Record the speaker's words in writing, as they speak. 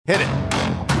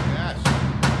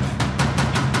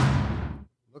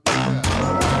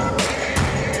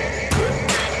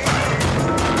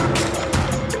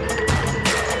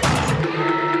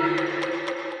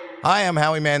Hi, I'm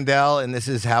Howie Mandel, and this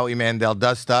is Howie Mandel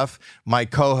Does Stuff. My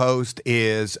co-host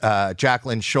is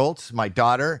Jacqueline Schultz, my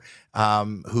daughter,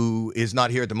 who is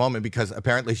not here at the moment because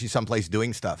apparently she's someplace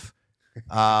doing stuff.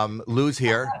 Lou's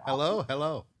here.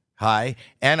 Hello. Hi,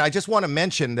 and I just want to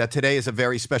mention that today is a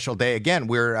very special day. Again,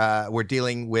 we're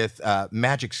dealing with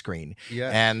Magic Screen,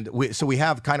 and so we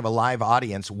have kind of a live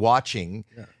audience watching.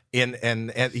 Yeah. And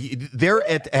they're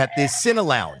at the Cine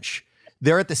Lounge.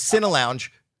 They're at the Cine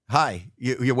Lounge. Hi,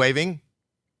 you're waving.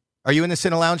 Are you in the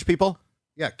Cine Lounge, people?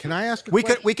 Yeah. Can I ask a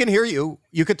question? We can hear you.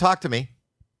 You could talk to me.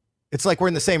 It's like we're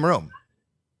in the same room.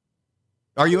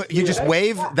 Are you? You just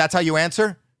wave. That's how you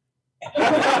answer.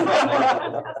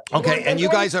 Okay, and you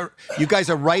guys are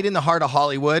right in the heart of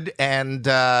Hollywood, and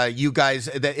you guys,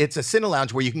 it's a Cine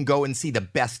Lounge where you can go and see the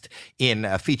best in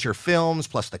feature films,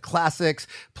 plus the classics,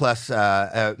 plus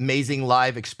amazing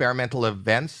live experimental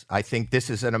events. I think this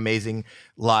is an amazing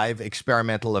live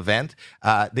experimental event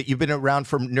that you've been around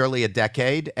for nearly a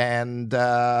decade, and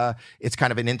it's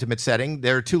kind of an intimate setting.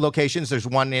 There are two locations. There's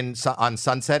one on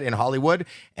Sunset in Hollywood,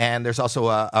 and there's also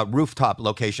a rooftop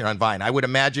location on Vine. I would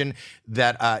imagine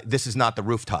that this is not the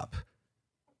rooftop.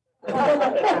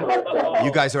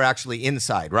 You guys are actually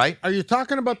inside, right? Are you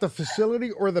talking about the facility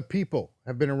or the people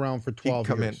have been around for 12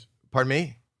 years? In. Pardon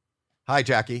me? Hi,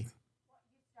 Jackie. You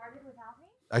started without me?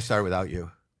 I started without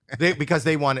you. Because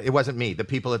they wanted, it wasn't me. The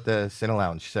people at the Cine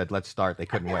Lounge said, let's start. They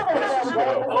couldn't wait.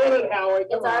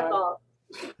 It's our fault.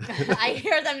 I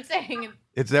hear them saying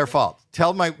it's their fault.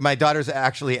 Tell my daughter's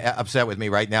actually upset with me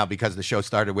right now because the show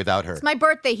started without her. it's my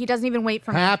birthday. He doesn't even wait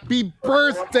for me. Happy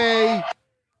birthday!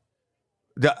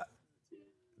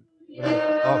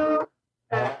 Oh.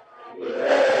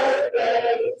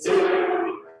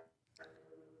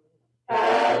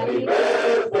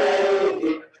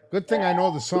 Good thing I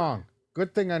know the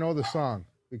song.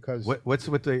 Because What's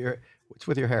with your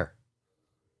hair?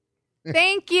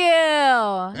 Thank you.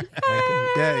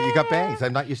 Yeah, you got bangs.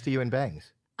 I'm not used to you in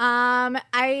bangs.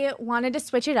 I wanted to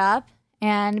switch it up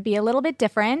and be a little bit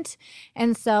different,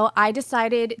 and so I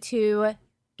decided to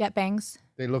get bangs.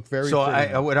 they look very So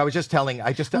pretty. what I was just telling,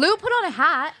 Lou put on a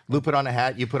hat. Lou put on a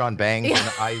hat, you put on bangs,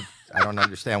 and I don't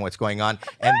understand what's going on.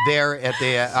 And there at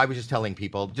the, I was just telling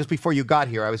people, just before you got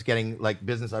here, I was getting like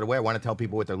business out of the way. I want to tell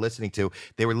people what they're listening to.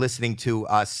 They were listening to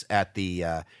us at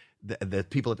the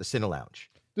people at the Cine Lounge.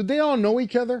 Did they all know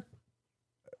each other?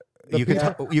 You could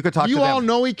talk to them. You all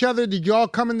know each other? Did you all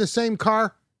come in the same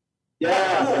car?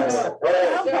 Yeah.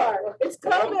 It's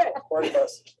COVID.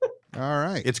 All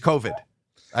right. It's COVID.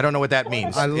 I don't know what that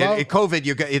means. I love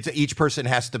COVID. Each person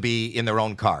has to be in their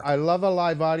own car. I love a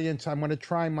live audience. I'm going to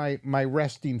try my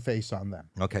resting face on them.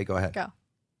 Okay, go ahead. Go.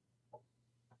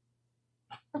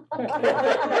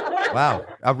 Wow,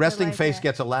 a resting face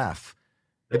gets a laugh.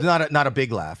 It's not a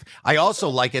big laugh. I also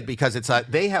like it because it's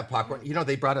they have popcorn. You know,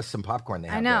 they brought us some popcorn. They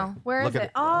have I know. there. Where is Look it?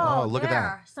 at, oh, look at there.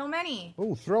 that. So many.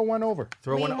 Oh, throw one over.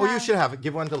 Throw We one. Oh, you have- should have it.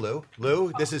 Give one to Lou.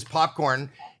 Lou, this is popcorn.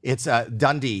 It's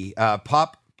Dundee.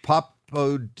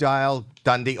 Popodile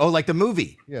Dundee. Oh, like the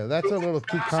movie. Yeah, that's a little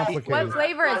too complicated. What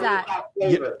flavor is that?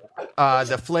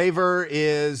 The flavor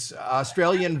is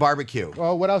Australian barbecue.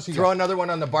 Oh, what else you Throw got? another one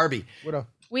on the Barbie.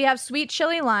 We have sweet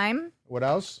chili lime. What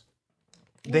else?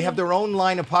 They have their own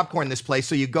line of popcorn, this place.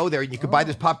 So you go there and you can buy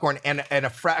this popcorn, and a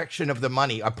fraction of the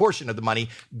money, a portion of the money,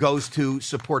 goes to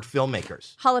support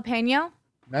filmmakers. Jalapeno.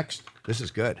 Next. This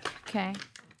is good. Okay.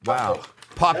 Wow.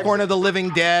 Popcorn of the Living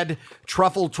Dead,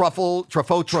 Truffle. Truffle. Let me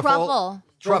try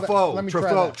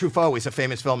that. Truffaut is a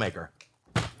famous filmmaker.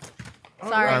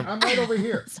 Sorry. I'm right over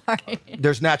here. Sorry.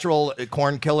 There's natural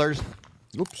corn killers.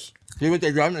 Oops. See what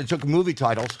they've done? They took movie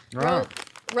titles. Ah.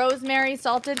 Rosemary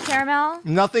salted caramel.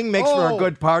 Nothing makes for a Oh.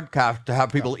 good podcast to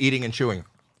have people eating and chewing.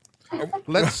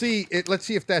 Let's see if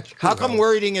that's true. How come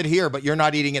we're eating it here, but you're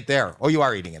not eating it there? Oh, you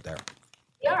are eating it there.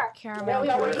 Caramel.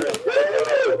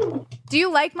 Do you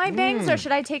like my bangs, or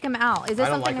should I take them out? Is this I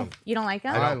don't something like 'em. you don't like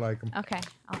them? I like them. Okay,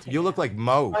 I'll take. You look like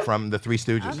Mo from the Three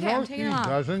Stooges. Okay, I'm taking them off.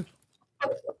 Doesn't.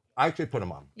 I should put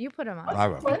them on. You put them on. I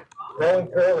will.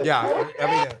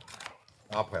 Yeah,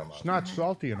 I'll put them on. It's not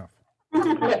salty enough. Oh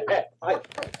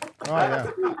yeah.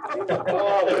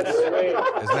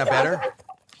 Isn't that better?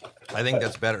 I think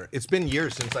that's better. It's been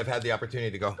years since I've had the opportunity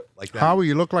to go like that. Howie,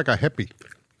 you look like a hippie.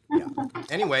 Yeah.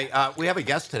 Anyway, we have a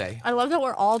guest today. I love that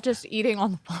we're all just eating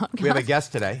on the podcast. We have a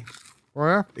guest today. Oh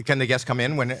yeah. Can the guest come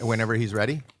in whenever he's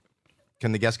ready?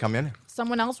 Can the guest come in?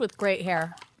 Someone else with great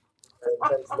hair.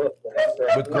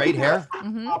 With great hair?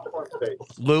 Mm-hmm.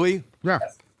 Louis? Yeah.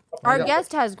 Our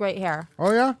guest has great hair.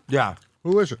 Oh yeah. Yeah.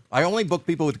 Who is it? I only book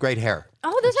people with great hair.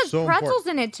 Oh, this has so pretzels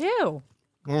in it too.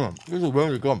 This is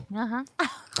really good. Uh-huh.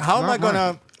 How am I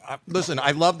gonna? Listen,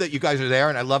 I love that you guys are there,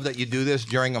 and I love that you do this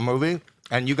during a movie,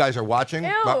 and you guys are watching.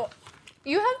 Ew. but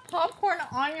You have popcorn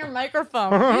on your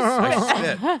microphone. I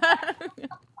spit.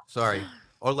 Sorry.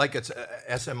 Or like it's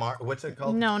SMR. What's it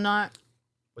called? No, not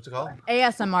What's it called?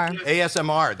 ASMR.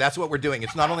 ASMR. That's what we're doing.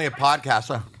 It's not only a podcast.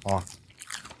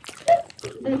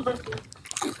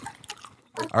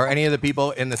 Are any of the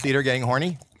people in the theater getting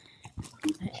horny?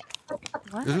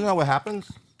 What? Isn't that what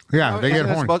happens? Yeah, they get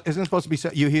horny. Isn't it supposed to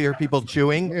be? You hear people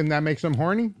chewing? And that makes them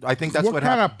horny? I think that's what What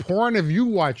kind happens. of porn have you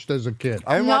watched as a kid?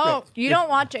 I didn't No, watch it. you don't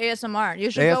watch ASMR. You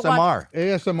should go watch.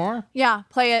 ASMR. ASMR? Yeah,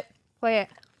 play it. Play it.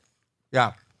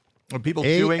 Yeah. When people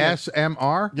chewing.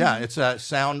 ASMR? Yeah, it's a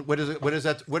sound. What is it? What is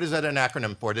that? What is that an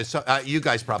acronym for? You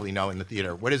guys probably know in the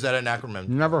theater. What is that an acronym?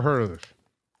 Never heard of this.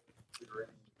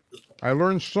 I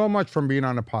learned so much from being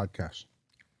on a podcast.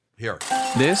 Here.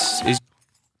 This is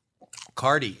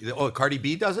Cardi. Oh, Cardi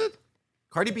B does it?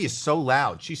 Cardi B is so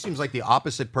loud. She seems like the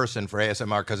opposite person for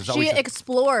ASMR because it's always. She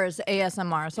explores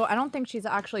ASMR, so I don't think she's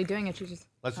actually doing it. She's just.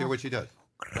 Let's hear what she does.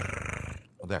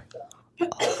 Oh, there.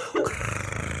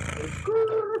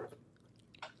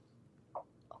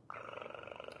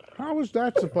 How is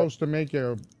that supposed to make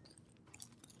you?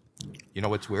 You know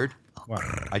what's weird? What?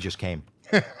 I just came.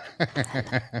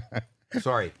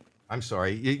 Sorry. I'm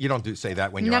sorry. You don't say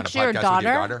that when you're Next to on a your podcast with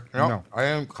your daughter? daughter. No, No. I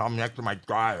didn't come next to my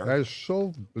daughter. That is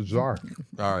so bizarre.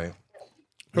 Sorry. So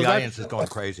The that- audience is going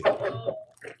crazy.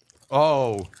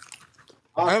 Oh.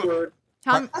 Awkward.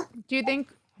 How, do you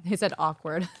think they said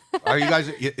awkward? Are you guys,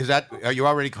 are you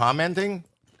already commenting?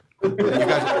 You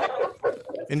guys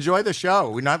enjoy the show.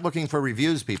 We're not looking for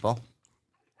reviews, people.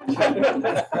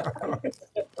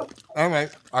 Anyway,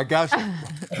 our guest,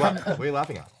 what are you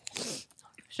laughing at?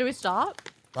 Should we stop?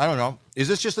 I don't know. Is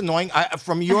this just annoying?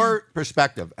 From your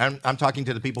perspective, and I'm talking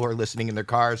to the people who are listening in their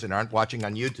cars and aren't watching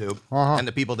on YouTube, and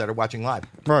the people that are watching live.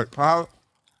 Right.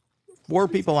 4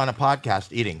 people on a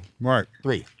podcast eating. Right.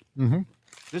 3. Mm-hmm.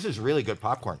 This is really good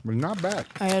popcorn. But not bad.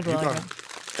 I had really got- good.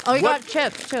 Oh, you What- got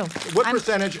chips too. What I'm-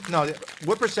 percentage? No.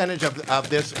 What percentage of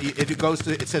this? If it goes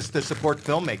to, it says to support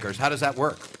filmmakers. How does that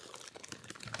work?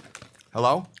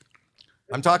 Hello,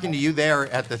 I'm talking to you there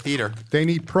at the theater. They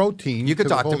need protein. You could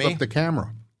talk to hold me. up the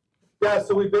camera. Yeah,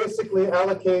 so we basically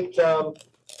allocate a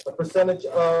percentage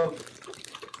of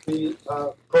the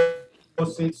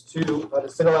proceeds to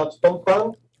the Cinelounge Film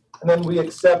Fund, and then we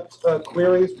accept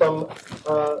queries from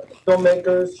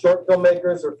filmmakers, short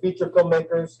filmmakers, or feature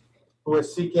filmmakers who are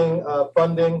seeking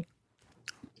funding,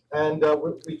 and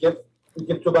we give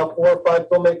to about 4 or 5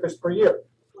 filmmakers per year,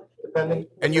 depending.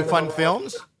 And you depending fund on-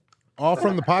 films? All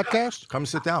from the podcast? Come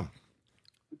sit down.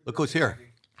 Look who's here.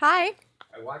 Hi.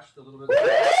 I watched a little bit.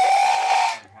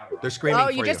 They're screaming Oh,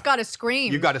 for you just got to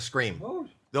scream. You got to scream.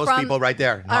 Those From people right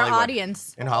there in our Hollywood.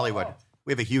 audience. In Hollywood,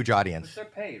 we have a huge audience. They're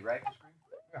paid, right?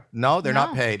 No, they're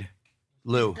not No. paid.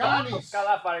 Lou.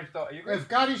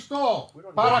 Ευκαριστώ.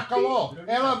 Παρακαλώ.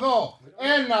 Έλα εδώ.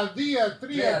 1, 2,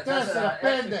 3, 4,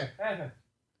 5.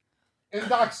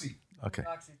 Εντάξει. Okay.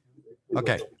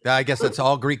 Okay. I guess that's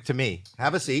all Greek to me.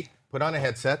 Have a seat. Put on a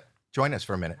headset. Join us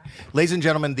for a minute, ladies and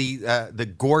gentlemen. The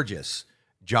gorgeous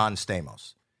John Stamos.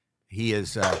 He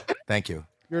is. Thank you.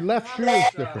 Your left shoe is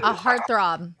different. A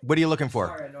heartthrob. What are you looking for?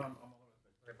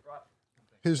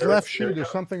 His left shoe, there's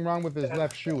something wrong with his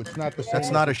left shoe. It's not the same. That's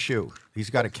not a shoe.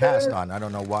 He's got a cast on. I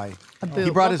don't know why. A boot.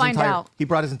 He brought We'll his find entire. out. He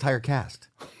brought his entire cast.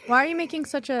 Why are you making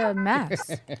such a mess?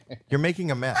 You're making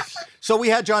a mess. So we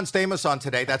had John Stamos on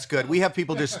today. That's good. We have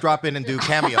people just drop in and do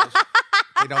cameos.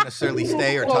 They don't necessarily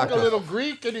stay or talk Spoke a to us. little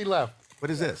Greek and he left. What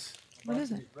is this? What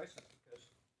is it?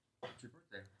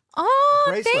 Oh,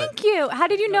 bracelet. thank you. How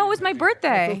did you know it was my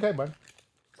birthday? Okay, bud.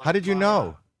 How did you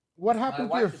know? What My happened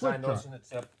to your wife foot, designed John? those, and it's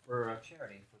for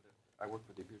charity. I worked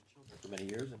with the abused children for many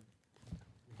years, and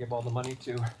we give all the money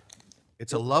to.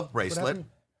 It's a love bracelet. happened?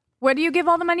 Where do you give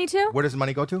all the money to? Where does the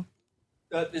money go to?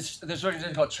 There's an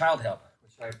organization called Child Help,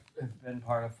 which I've been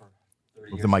part of for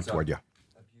 30 years. The mic It's, toward you.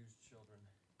 Abused children.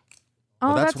 Oh,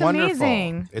 Well, that's wonderful.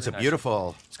 amazing. It's a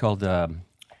beautiful. It's called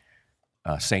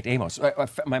Saint Amos.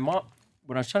 My mom,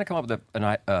 when I was trying to come up with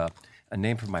a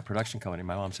name for my production company,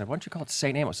 my mom said, "Why don't you call it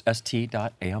Saint Amos?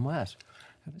 St.Amos."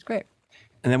 That's great.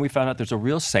 And then we found out there's a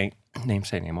real saint named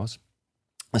Saint Amos,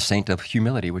 a saint of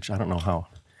humility, which I don't know how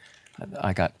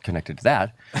I got connected to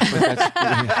that.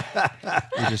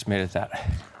 But we just made it that.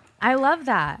 I love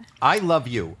that. I love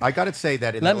you. I got to say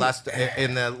that in Let the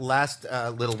me- last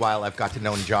little while, I've got to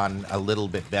know John a little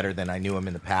bit better than I knew him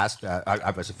in the past.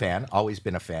 I was a fan, always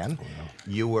been a fan.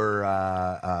 You were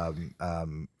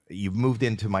you've moved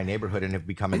into my neighborhood and have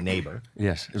become a neighbor.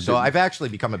 Yes. So I've actually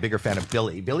become a bigger fan of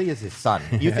Billy. Billy is his son.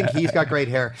 You think he's got great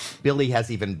hair? Billy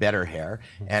has even better hair.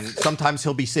 And sometimes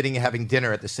he'll be sitting and having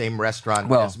dinner at the same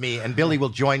restaurant as me, and Billy will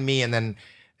join me, and then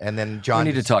John.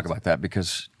 We need to talk about that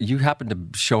because you happen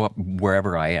to show up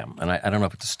wherever I am, and I don't know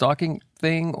if it's a stalking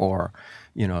thing or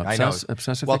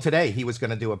obsessive. Well, thing. today he was going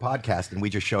to do a podcast, and we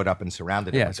just showed up and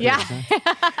surrounded him. Yeah.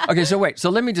 Okay, so wait. So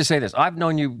let me just say this. I've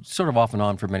known you sort of off and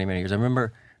on for many, many years. I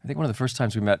remember, I think one of the first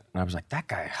times we met, and I was like, that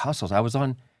guy hustles. I was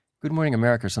on Good Morning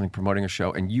America or something promoting a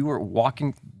show, and you were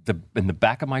walking in the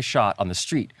back of my shot on the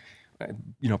street,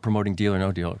 promoting Deal or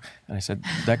No Deal. And I said,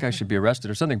 that guy should be arrested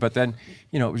or something. But then,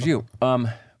 it was you.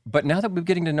 But now that we're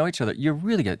getting to know each other, you're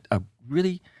really a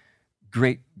really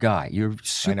great guy. You're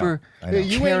super Hey,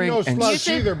 you ain't caring. no and slouch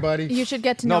either, buddy. You should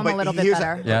get to know him a little bit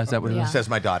better. Yeah, is that what it is? Says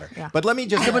my daughter. Yeah. But let me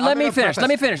just. But let me finish. Let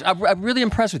me finish. I'm really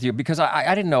impressed with you because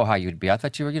I didn't know how you'd be. I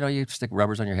thought you were, you stick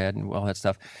rubbers on your head and all that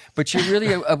stuff. But you're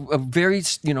really a very,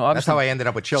 obviously. That's how I ended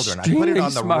up with children. I put it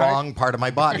on the wrong part of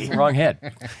my body. Wrong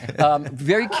head.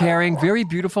 Very caring, very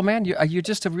beautiful man. You're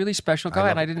just a really special guy,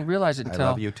 and I didn't realize it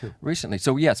until you too. recently.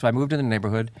 So so I moved in the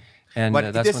neighborhood. And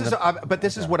But that's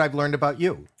this is what I've learned about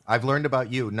you. I've learned about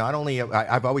you. Not only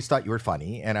I've always thought you were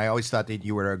funny, and I always thought that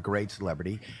you were a great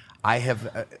celebrity. I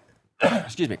have.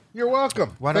 Excuse me. You're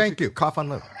welcome. Why don't Thank you. cough on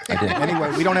Lou?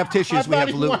 Anyway, we don't have tissues. We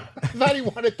have Lou. I thought he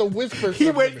wanted to whisper. He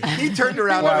turned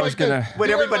around. Well, I was gonna.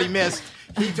 When everybody missed,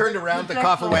 he turned around to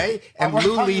cough away, and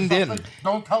Lou leaned in.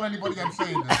 Don't tell anybody I'm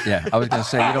saying this. Yeah, I was going to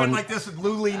say you I went don't. like this, and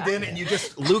Lou leaned in, and you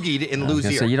just loogied in I was Lou's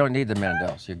gonna ear. say you don't need the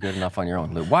Mandels. You're good enough on your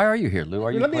own, Lou. Why are you here, Lou?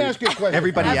 Are you? Let me ask you a question.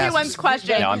 Everybody asks. Everyone's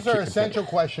question. Yeah, I'm These are kidding. essential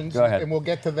questions, Go ahead. and we'll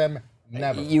get to them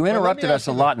never. You But let interrupted me us ask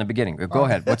a you lot in the beginning. Go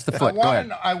ahead. What's the foot? Go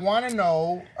ahead. I want to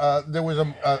know. There was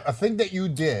a thing that you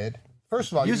did.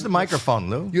 First of all, Use the microphone,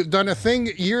 Lou. You've done a thing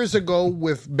years ago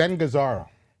with Ben Gazzara.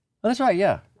 Oh, that's right.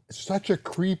 Yeah. Such a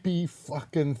creepy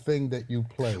fucking thing that you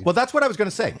played. Well, that's what I was going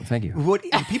to say. Thank you. What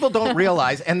people don't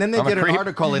realize, and then they I'm a did an creep.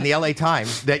 article in the LA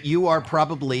Times that you are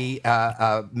probably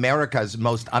America's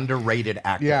most underrated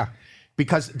actor. Yeah.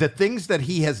 Because the things that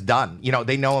he has done,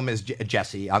 they know him as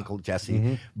Jesse, Uncle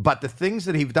Jesse, but the things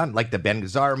that he's done, like the Ben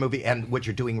Gazzara movie and what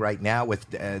you're doing right now with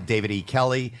David E.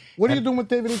 Kelly. What are you doing with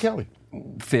David E. Kelly?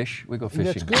 Fish. We go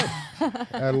fishing. That's good.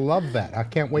 I love that. I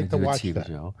can't wait to Do a watch TV that.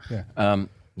 show. Yeah.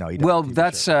 No, he doesn't Well, do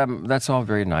the that's all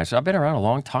very nice. I've been around a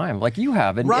long time, like you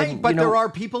have, and Right, and, but you know, there are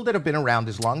people that have been around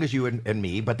as long as you and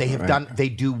me, but they have they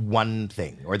do one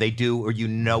thing, or you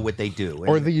know what they do.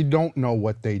 Or that you don't know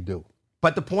what they do.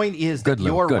 But the point is Good, that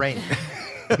Lou, your good. range.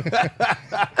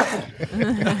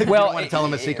 Well, Want to tell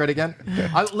them a secret again?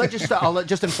 I'll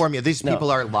just inform you. These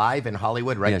people are live in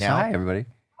Hollywood right yes, now. hi everybody.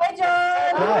 Hi,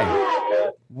 John.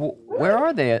 Hi. Where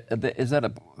are they? Is that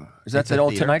the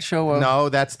old theater. Tonight Show? No,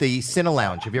 that's the Cine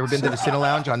Lounge. Have you ever been to the Cine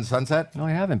Lounge on Sunset? No,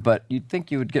 I haven't. But you'd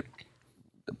think you would get,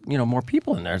 more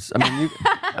people in there. I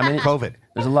mean, COVID.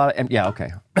 There's a lot of. Yeah, okay.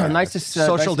 Nice to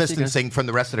Social nice to see you guys. distancing from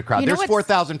the rest of the crowd. You know There's what's-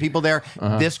 4,000 people there.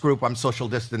 This group, I'm social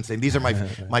distancing. These are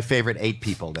my favorite 8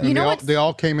 people there. You know They all, what's- they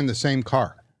all came in the same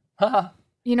car.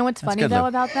 You know what's funny good, though Lou.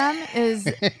 about them is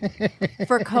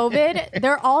for COVID,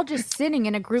 they're all just sitting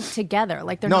in a group together.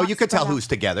 Like they're No, not you could tell spread out. who's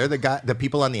together. The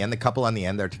people on the end, the couple on the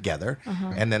end, they're together,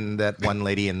 and then that one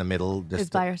lady in the middle just Is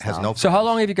by has herself. no. So how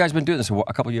long have you guys been doing this?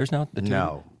 A couple years now? The two?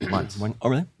 No, months. Oh,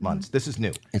 really? Months. This is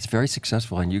new. It's very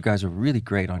successful, and you guys are really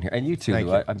great on here. And you too. Thank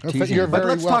Lou. you. I'm teasing You're you. But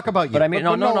very let's welcome. talk about you. But I mean,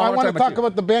 no, I want to talk you.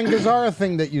 about the Ben Gazzara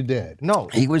thing that you did. no.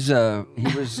 He was.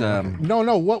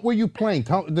 No, what were you playing?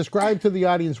 Describe to the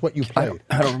audience what you played.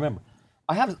 I don't remember.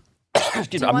 I have.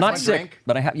 Excuse me. you I'm want not some sick, drink?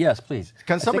 but I have. Yes, please.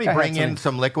 Can I think somebody I had bring in something-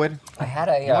 some liquid? I had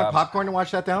a. You want popcorn to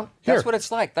wash that down? That's what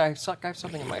it's like. I have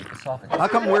something in my esophagus. How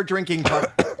come we're drinking?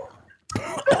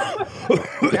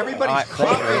 Everybody's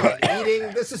coughing and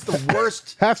eating. This is the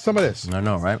worst. Have some of this. I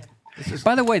know, right?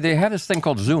 By the way, they have this thing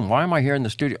called Zoom. Why am I here in the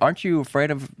studio? Aren't you afraid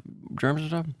of germs and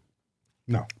stuff?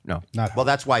 No, No. not. Well,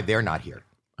 that's why they're not here.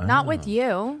 Not with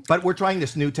you. But we're trying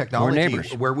this new technology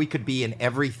neighbors. where we could be in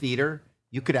every theater.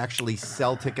 You could actually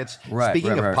sell tickets. Right,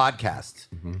 Speaking right, of right. podcasts,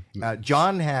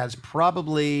 John has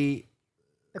probably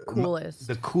The coolest.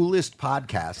 the coolest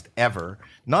podcast ever.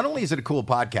 Not only is it a cool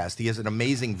podcast, he has an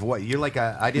amazing voice. You're like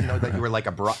I didn't know that you were like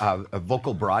a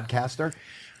vocal broadcaster.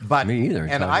 But Me either,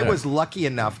 And so I yeah. was lucky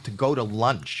enough to go to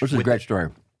lunch. Which is a with great story.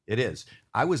 It is.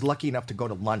 I was lucky enough to go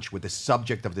to lunch with the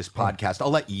subject of this podcast. I'll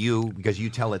let you, because you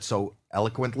tell it so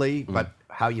eloquently, but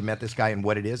how you met this guy and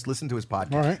what it is. Listen to his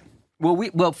podcast. All right.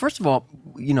 Well, first of all,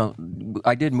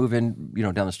 I did move in,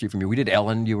 down the street from you. We did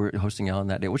Ellen. You were hosting Ellen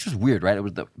that day, which was weird, right? It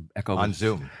was the echo On was-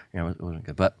 Zoom. Yeah, it wasn't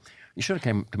good. But you should have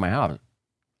came to my house.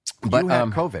 But you had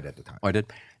COVID at the time. Oh, I did.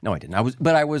 No, I didn't. I was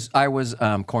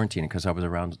quarantining because I was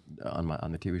around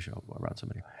on the TV show around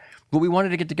somebody. But we wanted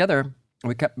to get together, and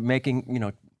we kept making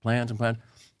plans and plans.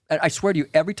 And I swear to you,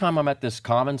 every time I'm at this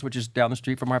Commons, which is down the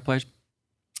street from our place,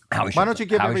 Why don't you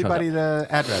give everybody the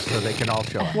address so they can all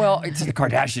show up? Well, it's the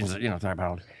Kardashians, talking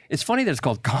about. It's funny that it's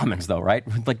called Commons, though, right?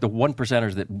 Like the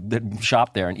 1%ers that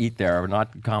shop there and eat there are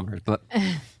not commoners, but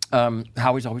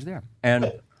Howie's always there.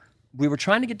 And we were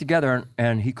trying to get together,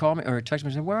 and he called me or texted me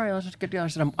and said, "Where are you? Let's just get together." I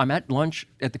said, "I'm at lunch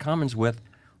at the Commons with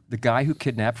the guy who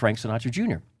kidnapped Frank Sinatra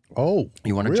Jr. Oh,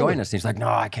 You want to really? join us?" And he's like, "No,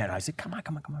 I can't." I said, "Come on."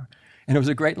 And it was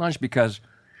a great lunch because,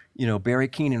 Barry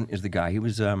Keenan is the guy. He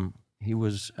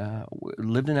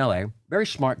lived in L.A. Very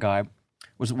smart guy.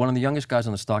 Was one of the youngest guys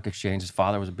on the stock exchange. His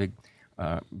father was a big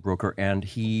broker, and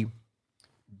he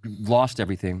lost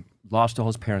everything. Lost all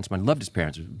his parents' money. Loved his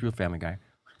parents. He was a real family guy,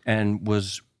 and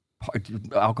was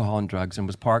alcohol and drugs, and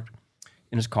was parked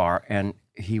in his car, and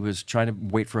he was trying to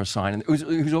wait for a sign, and he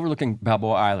was overlooking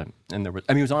Balboa Island, and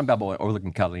he was on Balboa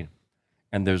overlooking Catalina,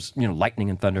 and there's lightning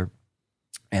and thunder,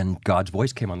 and God's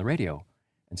voice came on the radio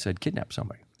and said, "Kidnap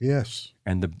somebody." Yes.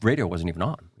 And the radio wasn't even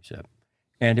on, he said.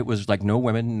 And it was like no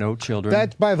women, no children.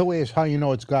 That, by the way, is how you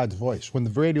know it's God's voice, when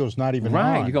the radio's not even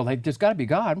on. Right. You go, like, there's got to be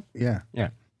God. Yeah. Yeah.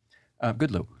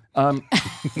 Good, Lou. I'm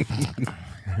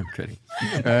kidding.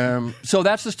 So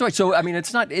that's the story. So, I mean,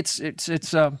 it's not, it's.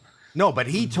 No, but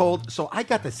he told. So I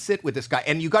got to sit with this guy,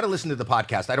 and you got to listen to the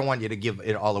podcast. I don't want you to give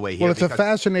it all away here. Well, it's a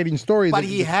fascinating story. But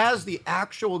he has the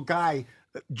actual guy.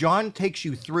 John takes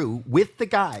you through with the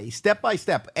guy, step by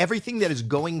step, everything that is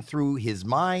going through his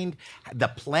mind, the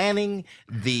planning,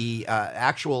 the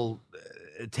actual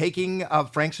taking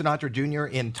of Frank Sinatra Jr.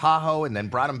 in Tahoe, and then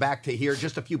brought him back to here,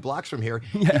 just a few blocks from here.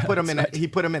 Yeah, he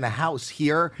put him in a house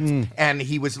here, and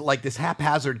he was like this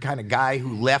haphazard kind of guy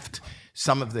who left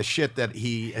some of the shit that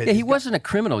he. He wasn't a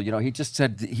criminal, He just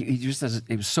said he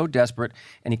was so desperate,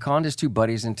 and he conned his two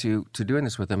buddies into doing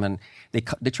this with him. And they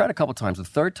tried a couple times. The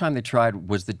third time they tried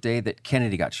was the day that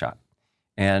Kennedy got shot,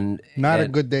 and not a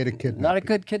good day to kidnap. Not a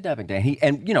good kidnapping day.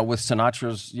 With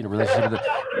Sinatra's relationship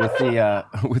with the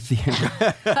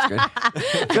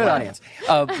good audience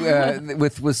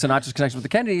with Sinatra's connection with the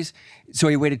Kennedys. So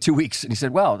he waited 2 weeks, and he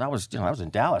said, "Well, that was in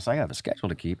Dallas. I have a schedule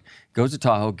to keep." Goes to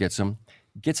Tahoe, gets him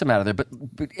out of there, but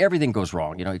everything goes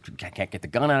wrong. He can't get the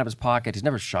gun out of his pocket. He's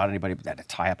never shot anybody, but they had to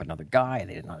tie up another guy.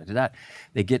 They didn't know how to do that.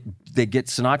 They get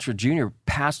Sinatra Jr.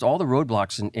 past all the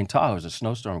roadblocks in Tahoe. There's a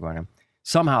snowstorm going on.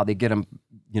 Somehow they get him,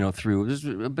 through. There's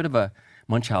a bit of a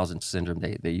Munchausen syndrome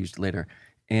they used later,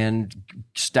 and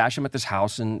stash him at this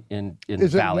house in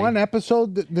Is Valley. it one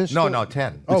episode? No,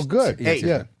 10. Oh, good. It's-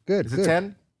 Yeah, good. Is it good.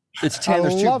 10? It's 10.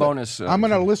 There's two love it. bonus. I'm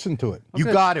going to listen to it. You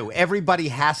got to. Everybody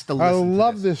has to listen. I to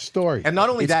love this story. And not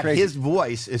only It's that, crazy. his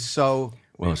voice is so.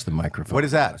 Well, it's the microphone. What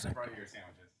is that?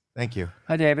 Thank you.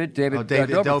 Hi, David. David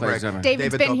Dobrik Dobrik. plays him.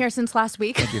 David's been here since last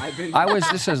week.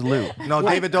 This says Lou. No,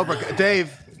 David Dobrik.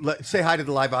 Dave, say hi to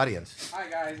the live audience. Hi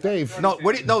guys. Dave. No,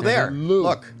 there. Lou.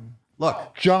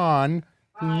 Look. John,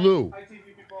 Lou. Hi TV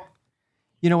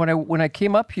people. When I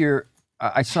came up here,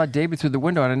 I saw David through the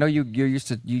window, and I know you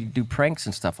do pranks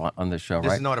and stuff on this show, right?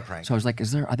 This is not a prank. So I was like,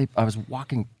 I was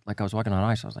walking on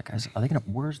ice. I was like, are they gonna?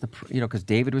 Where's the? Because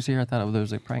David was here. I thought there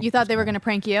was a prank. You thought they were going to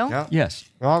prank you? Yeah. Yes.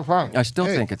 Oh, fine. I still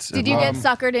think it's. Did you get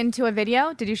suckered into a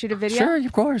video? Did you shoot a video? Sure,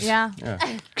 of course. Yeah.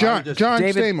 John David-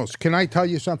 Stamos, can I tell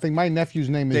you something? My nephew's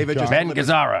name is David John. just- Ben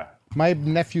Gazzara. My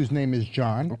nephew's name is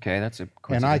John, Okay, that's a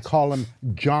coincidence. and I call him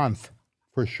Jonth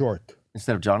for short.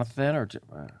 Instead of Jonathan or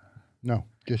No,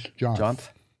 just John. Jonth.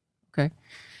 Okay,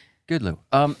 good, Lou.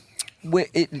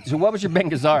 So what was your Ben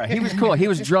Gazzara? He was cool. He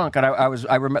was drunk, and I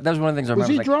remember that was one of the things I Was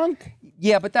remember. he drunk?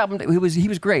 Yeah, but that one he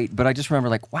was great. But I just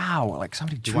remember wow,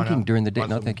 somebody drinking during the day.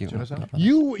 No, thank you.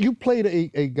 You played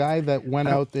a guy that went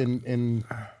out and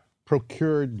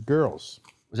procured girls.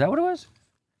 Was that what it was?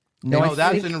 No,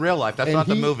 that's in real life. That's and not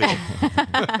the he- movie.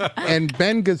 And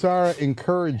Ben Gazzara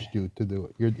encouraged you to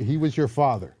do it. He was your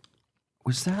father.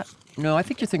 Was that? No, I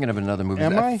think you're thinking of another movie.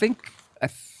 Am I? I think.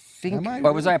 Am I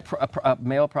Or was I a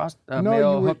male prostitute?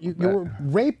 No, you were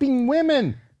raping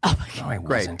women. No, I Great.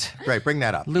 wasn't. Great. Bring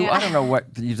that up. Lou, I don't know what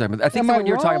you're talking about. I think Am I what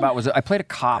you were talking wrong? about was I played a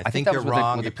cop. I think that you're was with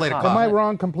wrong. with You played a cop. cop. Am I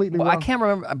wrong? Completely wrong. Well, I can't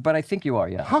remember, but I think you are.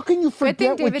 Yeah. How can you Good forget thing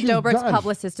what David you've Dobrik's done?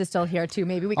 publicist is still here too.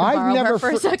 Maybe we can I've borrow never her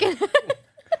for a second.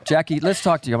 Jackie, let's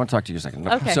talk to you. I want to talk to you a second.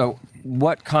 Okay. So,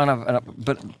 what kind of?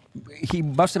 But he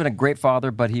must have been a great father.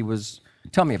 But he was.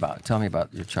 Tell me about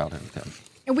your childhood with him.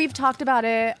 And we've talked about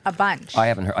it a bunch. I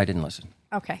haven't heard. I didn't listen.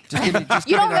 Okay. Just You give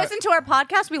don't me the- listen to our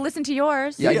podcast. We listen to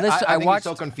yours. Yeah, I I think watched.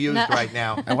 he's so confused right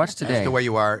now. I watched today. As to where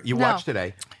you are. You No. watched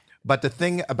today. But the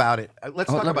thing about it,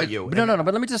 let's talk about you. No.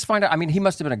 But let me just find out. I mean, he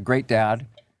must have been a great dad.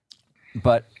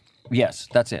 But yes,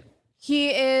 that's it. He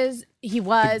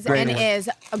was, and is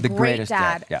a the great greatest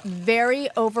dad. yeah. Very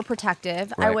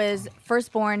overprotective. I Right. was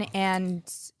firstborn and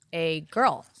a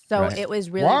girl. So Right. it was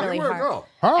really, What? really You were a hard. girl.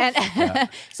 Huh? And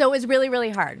so it was really,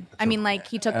 really hard. I mean, like,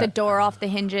 he took the door off the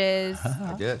hinges.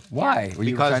 I did. Why? Were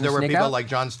you Because trying to there were sneak people out? like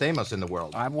John Stamos in the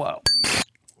world. Well,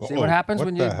 see Uh-oh. what happens What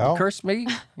when the you hell? curse me?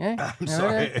 Yeah. I'm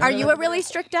sorry. Are you a really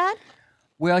strict dad?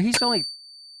 Well, he's only.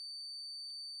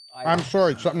 I'm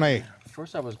sorry, something I ate.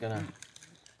 First, I was gonna.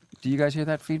 Do you guys hear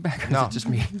that feedback? Or No. is it just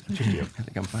me? Just you. I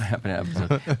think I'm having an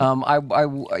episode.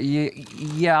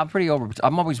 Yeah, I'm pretty over.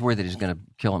 I'm always worried that he's gonna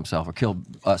kill himself or kill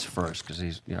us first because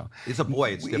he's, He's a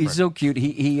boy. It's different. He's so cute.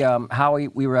 Howie.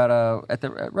 We were at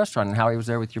the restaurant, and Howie was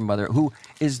there with your mother, who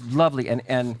is lovely,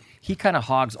 and he kind of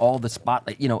hogs all the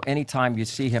spotlight. Anytime you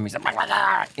see him, he's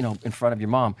like, in front of your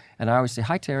mom. And I always say,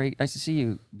 "Hi, Terry. Nice to see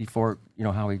you." Before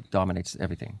Howie dominates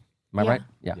everything. Am I Yeah. right?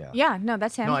 Yeah. Yeah, no,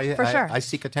 that's him, no, for sure. I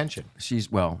seek attention. She's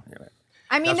well.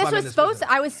 I mean, That's this why I'm in was this supposed. business.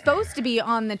 I was supposed to be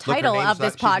on the Look, her title name's of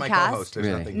this not- she's my podcast. co-host. There's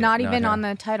Really? nothing Not there. even no. on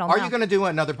the title. Are no. you going to do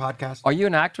another podcast? Are you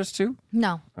an actress too?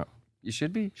 No, Oh, you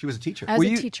should be. She was a teacher. I was Were a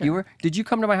you, teacher. You were. Did you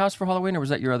come to my house for Halloween, or was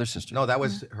that your other sister? No, that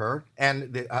was her.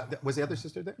 And was the other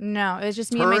sister there? no, it was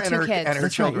just me Her and my and two her- kids. and her That's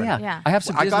right. children. Yeah. Yeah. I have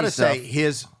some I Disney gotta stuff.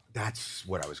 say, that's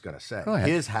what I was gonna say. Go ahead.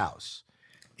 His house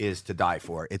is to die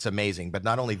for. It's amazing. But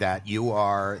not only that, you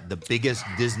are the biggest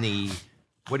Disney,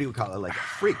 what do you call it? Like a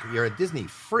freak. You're a Disney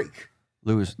freak.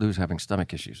 Lou's having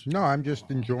stomach issues. No, I'm just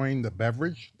enjoying the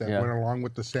beverage that Yeah. went along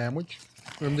with the sandwich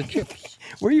and the chips.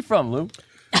 Where are you from, Lou?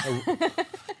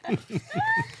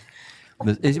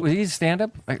 Was he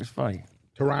stand-up? It was funny.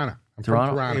 Toronto. I'm Toronto?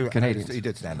 from Toronto. Canadians. He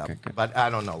did stand up. Okay, good. But I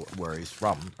don't know where he's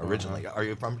from originally. Are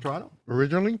you from Toronto?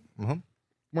 Originally,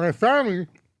 my family.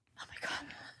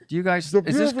 Do you guys? The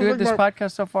Is this beautiful good? thing This about-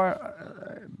 podcast so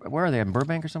far? Where are they? In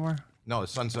Burbank or somewhere? No,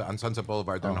 it's on Sunset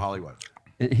Boulevard in Hollywood.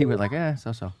 He was like,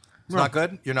 so. It's not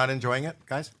good? You're not enjoying it,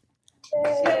 guys?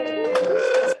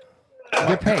 They're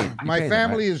paid. You My pay them,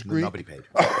 family right? is Greek. Nobody paid.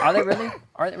 Are they really?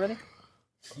 Are they really?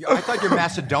 I thought you're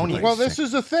Macedonian. Well, this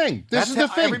is the thing. This That's is the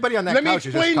how thing. everybody on that Let me couch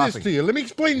is just explain this coughing. to you. Let me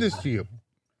explain this to you.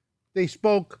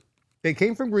 They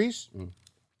came from Greece.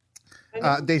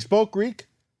 They spoke Greek,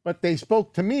 but they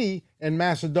spoke to me in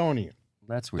Macedonian.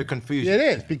 That's the weird. confusion. It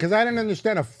is because I didn't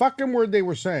understand a fucking word they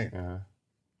were saying.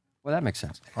 Well, that makes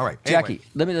sense. All right, Jackie.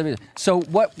 anyway. Let me. So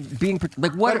what? Being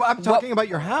like what? But I'm talking about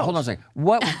your house. Hold on a second.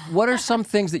 What are some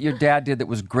things that your dad did that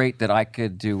was great that I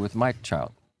could do with my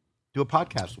child? Do a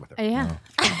podcast with her. Yeah.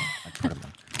 Put him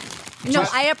on. No,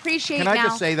 I appreciate Can now. I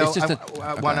just say though, It's just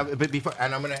but before,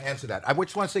 and I'm going to answer that. I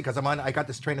just want to say because I got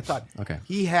this train of thought. Okay.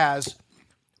 He has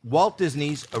Walt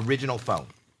Disney's original phone.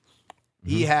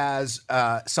 He has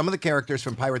some of the characters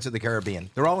from Pirates of the Caribbean.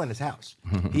 They're all in his house.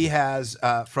 He has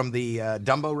from the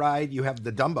Dumbo ride. You have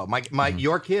the Dumbo.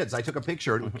 Your kids. I took a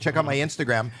picture. Check out my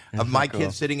Instagram of my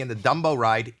kids sitting in the Dumbo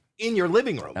ride in your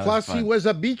living room. Plus, he was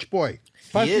a beach boy.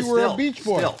 Plus, He you is were still, a beach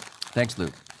boy. Still. Thanks, Lou.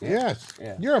 Yes.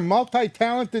 Yeah. You're a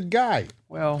multi-talented guy.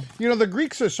 Well, The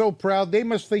Greeks are so proud. They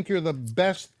must think you're the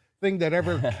best thing that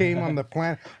ever came on the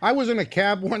planet. I was in a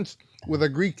cab once with a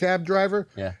Greek cab driver,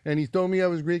 Yeah. and he told me I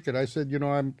was Greek, and I said,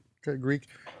 I'm Greek.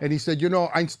 And he said,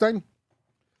 Einstein,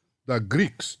 the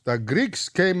Greeks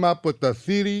came up with the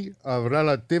theory of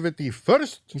relativity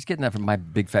first. he's getting that from my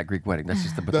big fat Greek wedding. That's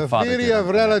just The father theory did of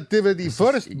on that. relativity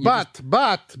first, you but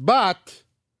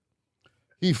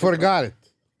he forgot it.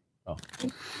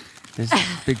 His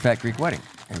big fat Greek wedding.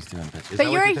 He's doing this. Is But that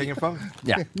what you're you're a- taking from?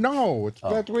 Yeah. No, it's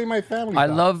that's the way my family. I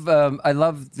thought.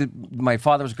 love. My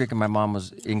father was Greek and my mom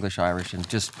was English Irish, and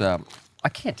just I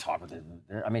can't talk with it.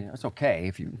 I mean, it's okay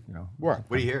if you What?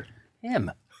 What do you hear?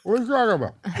 him. What are you talking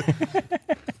about?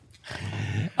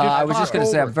 I was just going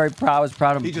to say I'm over. very proud. I was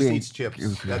proud of He just being. eats chips.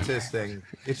 That's his thing.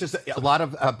 It's just a lot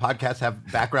of podcasts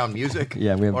have background music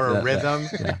Yeah, we have or a that, rhythm.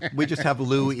 We just have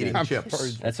Lou eating I'm chips.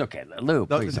 sorry. That's okay, Lou.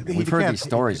 Please. he We've heard can't- these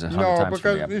stories a hundred No, times.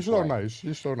 from because you he's so before. nice.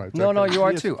 He's so nice. No, no, Okay. you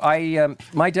are too.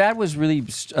 My dad was really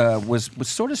was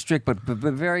sort of strict, but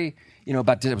very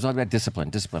about it was all about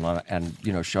discipline,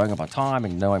 and showing up on time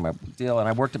and knowing my deal. And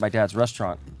I worked at my dad's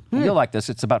restaurant. You'll like this.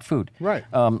 It's about food, Right.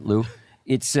 Lou?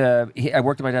 It's I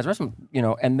worked at my dad's restaurant,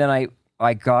 and then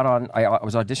I got on. I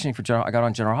was auditioning for General. I got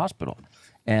on General Hospital,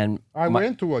 and I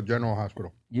went to a general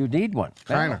hospital. you need one.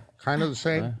 Kind of the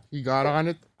same. He got on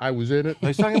it. I was in it.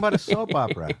 He's talking about a soap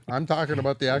opera. I'm talking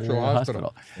about the actual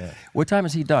hospital. What time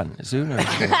is he done? Soon? Or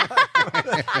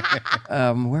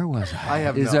where was I? I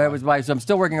have Is, no- so I'm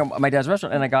still working on my dad's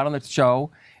restaurant, and I got on the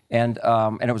show, and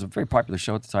it was a very popular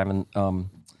show at the time, and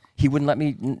he wouldn't let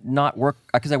me not work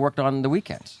because I worked on the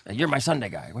weekends. You're my Sunday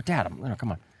guy. Well, Dad,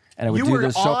 come on. And I would do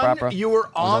the soap opera. You were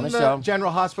I on was the show.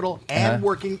 General Hospital and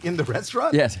working in the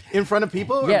restaurant? Yes. In front of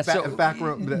people? Yeah, Or so back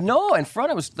room? No, in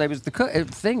front it was the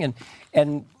thing,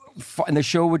 and the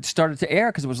show would start to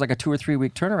air because it was like a 2 or 3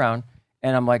 week turnaround.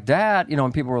 And I'm like, Dad,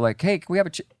 and people were like, hey, can we have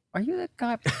are you that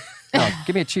guy? No,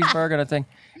 give me a cheeseburger and a thing.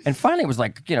 And finally, it was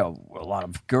like, a lot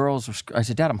of girls. I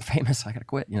said, Dad, I'm famous. I gotta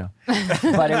quit.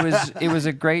 But it was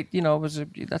a great.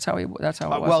 That's how it was.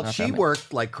 Well, she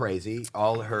worked like crazy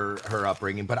all her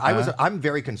upbringing, but I'm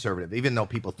very conservative, even though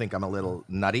people think I'm a little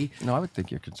nutty. No, I would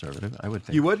think you're conservative. I would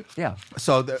think You would? Yeah.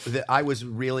 So I was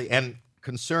really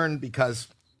concerned because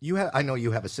I know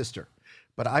you have a sister.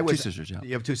 But I was 2 sisters, yeah.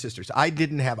 You have 2 sisters. I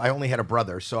only had a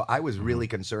brother, so I was really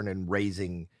concerned in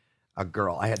raising a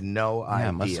girl. I had no idea.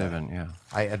 Yeah, must have been, yeah.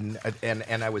 I had,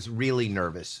 and I was really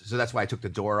nervous. So that's why I took the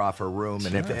door off her room.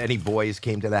 And if any boys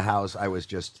came to the house, I was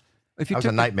just, I was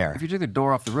a nightmare. If you took the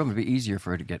door off the room, it'd be easier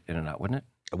for her to get in and out, wouldn't it?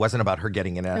 It wasn't about her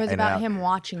getting in and out. It was about him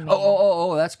watching me.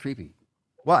 Oh, that's creepy.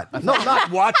 What? No, not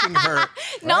watching her.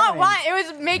 Not why. It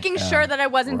was making sure that I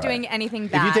wasn't doing anything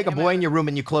bad. If you take a boy in your room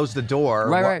and you close the door,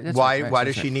 why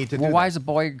does she need to do that? Why is a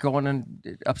boy going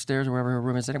upstairs or wherever her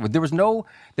room is anyway?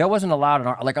 That wasn't allowed.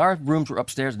 Our rooms were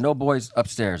upstairs. No boys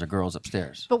upstairs or girls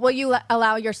upstairs. But will you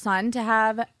allow your son to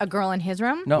have a girl in his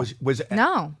room? No.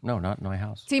 No. No, not in my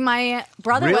house. See, my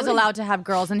brother was Really? allowed to have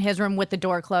girls in his room with the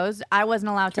door closed. I wasn't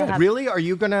allowed to have. Really? Are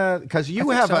you gonna? Because you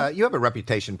think have so. you have a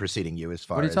reputation preceding you as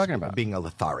far What are you as talking about? being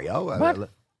a Lothario. What?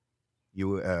 You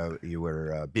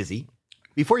were busy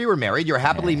before you were married. You're a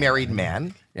happily married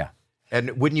man. Yeah.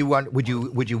 And would you want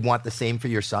the same for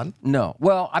your son? No.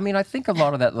 Well, I think a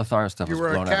lot of that Lothario stuff You was were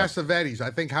a blown out. Cassavetes. I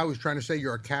think Howie's trying to say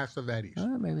you're a Cassavetes.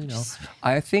 Maybe no.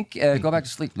 I think go back to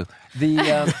sleep, Lou.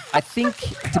 I think,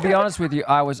 to be honest with you,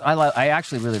 I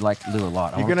actually really like Lou a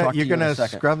lot. You're gonna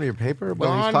scrub your paper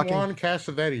while he's Don talking. Juan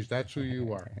Cassavetes. That's who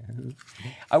you are.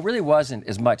 I really wasn't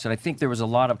as much, and I think there was a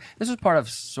lot of. This was part of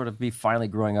sort of me finally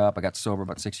growing up. I got sober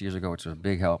about 6 years ago, which was a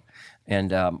big help.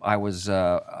 And I was,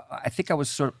 I think I was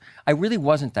sort of, I really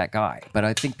wasn't that guy, but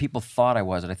I think people thought I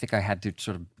was, and I think I had to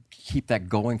sort of keep that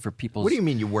going for people. What do you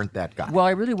mean you weren't that guy? Well,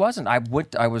 I really wasn't. I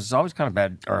was always kind of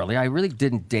bad early. I really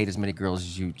didn't date as many girls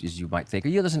as you might think. Or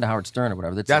you listen to Howard Stern or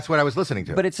whatever. That's what I was listening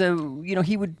to. But it's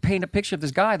he would paint a picture of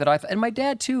this guy that and my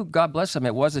dad too, God bless him,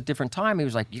 it was a different time. He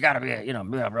was like, you got to be a real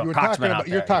coxman out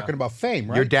there. You're talking about fame,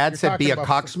 right? Your dad You're said talking be a about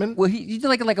coxman? Well, he did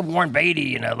like a Warren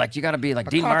Beatty, like you got to be like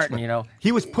Dean coxman. Martin,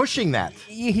 He was pushing that.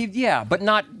 Yeah, but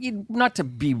not to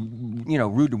be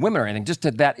rude to women or anything, just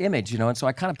to that image, And so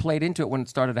I kind of played into it when it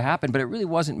started to happen, but it really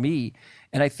wasn't me.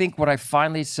 And I think what I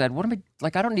finally said, what am I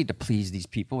like? I don't need to please these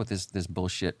people with this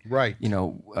bullshit, Right.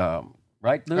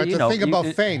 Right, Lou? That's the thing about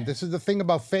fame. This is the thing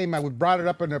about fame. I would brought it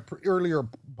up in an earlier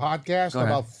podcast ahead.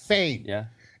 about fame. Yeah.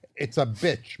 It's a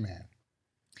bitch, man.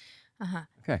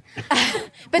 Okay.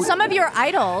 But some of your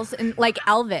idols, like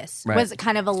Elvis, Right. was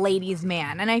kind of a ladies'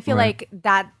 man, and I feel like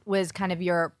that was kind of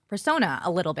your persona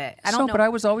a little bit. I don't know. But I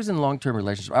was always in long-term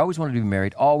relationships. I always wanted to be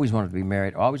married. Always wanted to be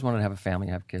married. Always wanted to have a family,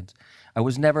 have kids. I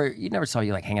was never. You never saw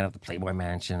you like hanging out at the Playboy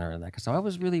Mansion or that. So I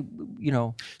was really,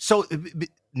 So,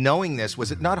 knowing this,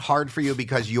 was it not hard for you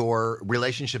because your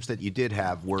relationships that you did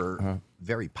have were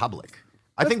very public?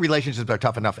 I think relationships are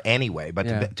tough enough anyway, but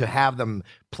Yeah. to have them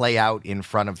play out in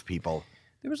front of people.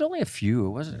 There was only a few.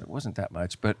 It wasn't that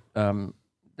much, but I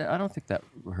don't think that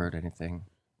hurt anything.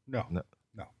 No.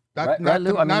 Right, Not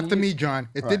Lou? to, I mean, not to me, John.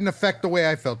 It didn't affect the way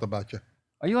I felt about you.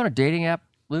 Are you on a dating app,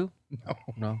 Lou?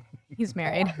 No. He's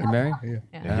married. You married?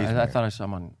 Yeah. I thought I saw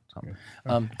him on something.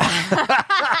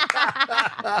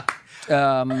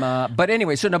 But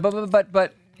anyway, so no,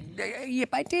 but yeah,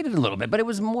 I dated a little bit, but it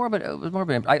was more of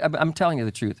I'm telling you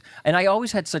the truth, and I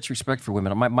always had such respect for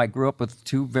women. I grew up with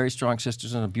 2 very strong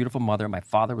sisters and a beautiful mother. My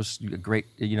father was a great,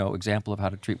 example of how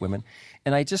to treat women,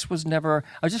 and I just was never.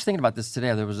 I was just thinking about this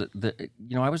today. There was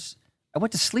I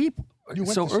went to sleep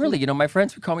so early. My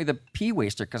friends would call me the pee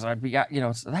waster because I'd be,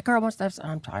 that girl wants to.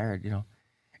 I'm tired,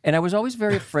 And I was always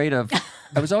very afraid of.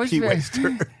 I was always Pee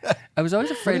waster. I was always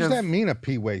What afraid does of. that mean, a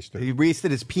pee waster? He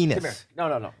wasted his penis.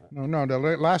 No. No. The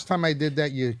last time I did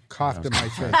that, you coughed in my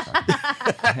face.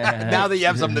 Now that you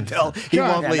have something to tell, he John,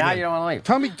 won't Yeah, leave now it. you don't want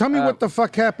to leave. Tell me what the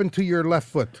fuck happened to your left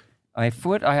foot. My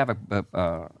foot, I have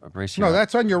a brace here. No,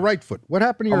 that's on your right foot. What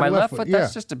happened to your my left left foot. Yeah.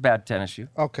 That's just a bad tennis shoe.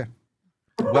 Okay.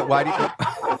 Why do you?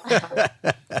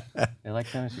 I like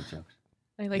tennis shoe jokes.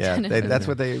 I like Yeah, tennis. that's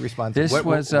what they respond to. This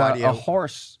was why do you- a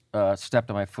horse stepped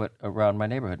on my foot around my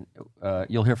neighborhood.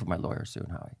 You'll hear from my lawyer soon,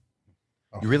 Howie.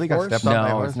 You really got Horse? stepped on by a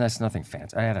No, horse? that's nothing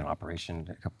fancy. I had an operation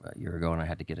a year ago, and I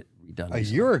had to get it redone. A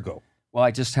year ago. Well,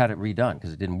 I just had it redone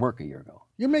because it didn't work a year ago.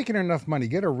 You're making enough money.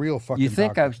 Get a real fucking You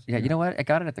think doctor. yeah, you know what? I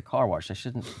got it at the car wash. I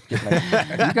shouldn't get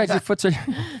my. You guys, your foot.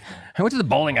 I went to the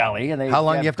bowling alley and they. How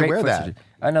long do you have to great wear foot that? surgery.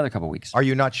 Another couple weeks. Are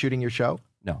you not shooting your show?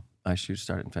 No, I should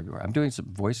start in February. I'm doing some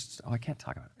voice. Oh, I can't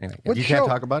talk about it. Anyway, What You can't show?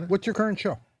 talk about it? What's your current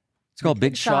show? it's called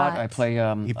Big Shot. I Shot. play.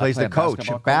 He plays I the play a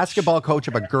coach, basketball coach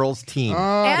of a girls' team.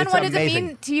 And It's what does amazing. it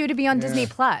mean to you to be on Disney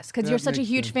Plus? Because you're such a makes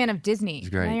huge sense. fan of Disney. It's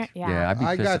great. Yeah. I'd be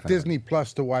I pissed got if Disney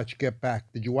Plus to watch Get Back.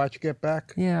 Did you watch Get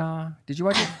Back? Yeah. Did you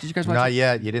watch it? Did you guys watch Not it?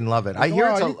 yet. You didn't love it. I hear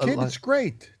Oh, it's you kidding? It's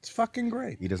great. It's fucking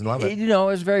great. He doesn't love it. You know,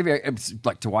 it's very, very. It's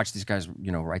like to watch these guys,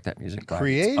 write that music.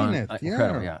 Creating it,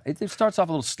 Incredible, yeah. It starts off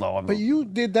a little slow. But you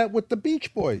did that with the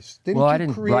Beach Boys, didn't Well, you? I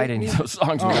didn't create write any of those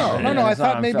songs. Oh, no, I It's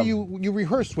thought on maybe film. you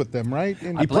rehearsed with them, right?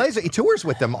 And He tours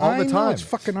with them all I the know, time. it's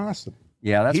fucking awesome.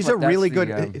 Yeah, that's He's what, a really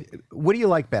that's good. What do you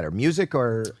like better, music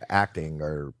or acting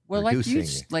or Well,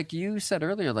 producing? like you said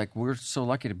earlier, like we're so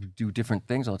lucky to do different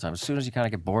things all the time. As soon as you kind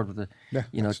of get bored with the, Yeah,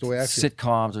 that's the way I feel.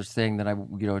 sitcoms or thing, then I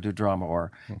do drama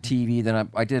or TV. Then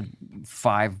I did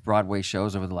 5 Broadway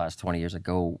shows over the last 20 years. I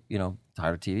go,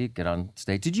 tired of TV, get on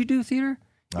stage. Did you do theater?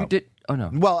 You did? Oh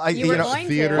no. Well, You were going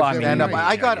theater to. Well, I mean, stand up. yeah,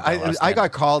 I got you did a lot of I got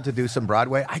stand-up. called to do some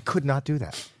Broadway. I could not do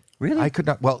that. Really? I could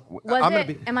not. Well, Was I'm it?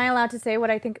 gonna be Am I allowed to say what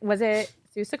I think? Was it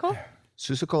Susical?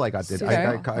 Susical. I got did. Okay. I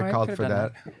All right, called could've for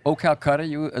done that. Oh, Calcutta,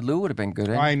 Lou would have been good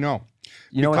in. I know.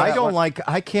 You know what? I don't like.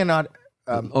 I cannot.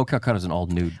 Oh, Calcutta's an all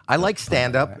nude. I like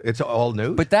stand up. It's all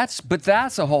new. But that's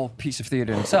a whole piece of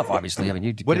theater in itself. Obviously, I mean,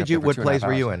 you. what get did up you? there for What 2.5 plays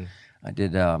were you hours. in? I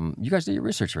did. You guys did your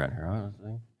research around here,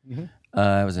 huh?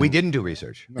 I was in, We didn't do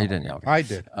research. You didn't. Yeah, okay. I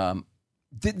did.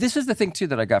 This is the thing too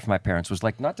that I got from my parents was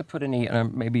like not to put any.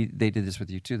 Maybe they did this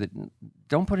with you too. That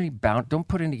don't put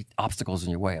any obstacles in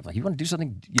your way. Of like you want to do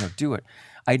something, do it.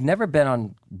 I'd never been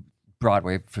on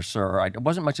Broadway for sure. I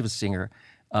wasn't much of a singer.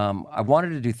 I wanted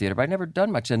to do theater, but I'd never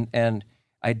done much. And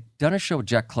I'd done a show with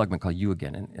Jack Klugman called You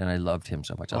Again, and I loved him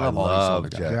so much. I love all these older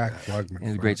guys. Jack Klugman.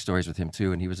 And great stories with him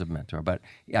too, and he was a mentor. But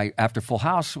after Full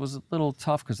House, it was a little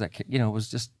tough because that it was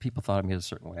just people thought of me a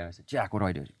certain way. And I said, Jack, what do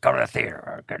I do? Go to the theater.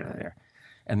 Or go to the theater.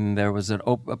 And there was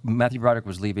Matthew Broderick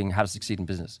was leaving How to Succeed in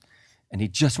Business, and he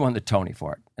just won the Tony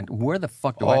for it. And where the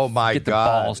fuck do Oh, I my get the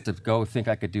God. balls to go think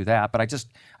I could do that? But I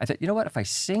thought, you know what? If I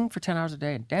sing for 10 hours a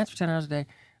day and dance for 10 hours a day,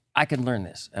 I can learn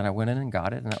this. And I went in and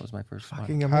got it, and that was my first one.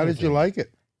 Fucking How did you like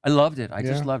it? I loved it. I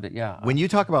just Yeah. loved it. Yeah. When you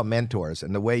talk about mentors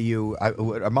and the way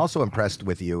what I'm also impressed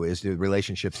with you is the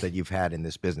relationships that you've had in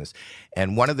this business.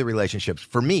 And one of the relationships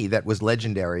for me that was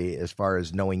legendary as far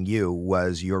as knowing you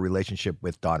was your relationship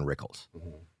with Don Rickles,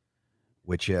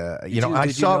 which, Did you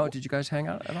guys hang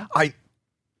out at all?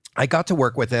 I got to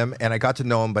work with him and I got to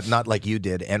know him, but not like you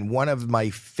did. And one of my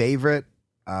favorite,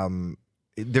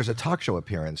 there's a talk show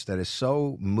appearance that is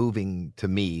so moving to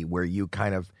me where you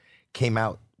kind of came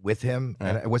out with him.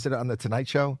 And was it on the Tonight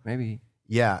Show? Maybe.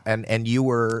 Yeah, and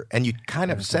you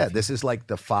kind of said this is like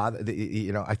the father.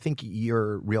 I think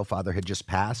your real father had just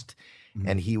passed,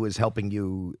 and he was helping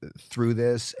you through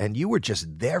this, and you were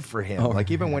just there for him.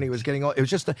 Even when he was getting old, it was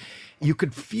just you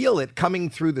could feel it coming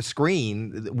through the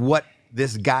screen what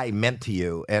this guy meant to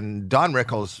you. And Don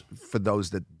Rickles, for those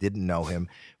that didn't know him,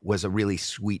 was a really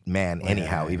sweet man.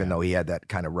 Anyhow, even though he had that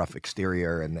kind of rough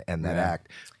exterior and that act,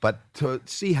 but to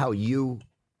see how you.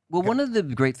 Well, one of the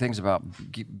great things about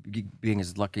being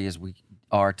as lucky as we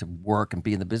are to work and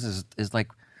be in the business is like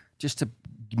just to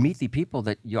meet the people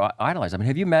that you idolize. I mean,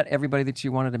 have you met everybody that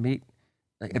you wanted to meet?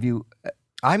 Like, have you?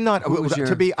 I'm not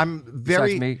I'm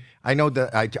very. me? I know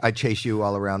that I chase you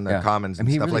all around the Yeah. commons I and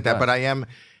mean, he stuff really like that, does. but I am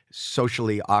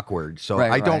socially awkward, so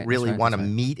Right, I don't right. really That's right, want to that's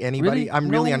right. meet anybody. Really? I'm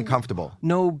really No- uncomfortable.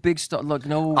 No big stuff. Look,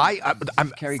 no.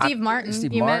 I'm Carrie- Steve Martin.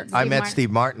 Steve You Martin? I met Martin.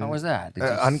 Steve Martin. How was that? Did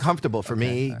you- Uncomfortable for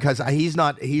me because he's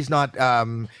not.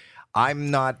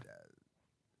 I'm not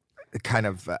kind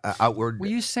of outward. Well,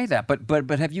 you say that,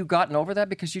 but have you gotten over that?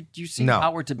 Because you seem No.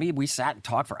 outward to me. We sat and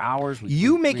talked for hours.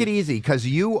 You make it easy because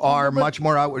you are much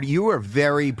more outward. You are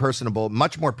very personable,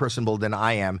 much more personable than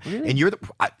I am. Really? And you're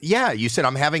yeah. You said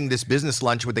I'm having this business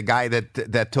lunch with the guy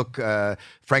that took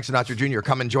Frank Sinatra Jr.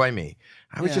 Come and join me.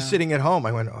 I was just sitting at home.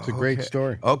 I went, it's a great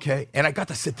story. Okay. And I got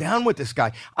to sit down with this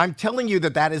guy. I'm telling you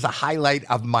that is a highlight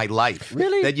of my life.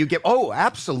 Really? That you get,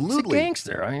 absolutely. He's a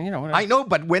gangster. I mean, I know,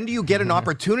 but when do you get an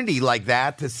opportunity like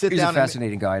that to sit He's down a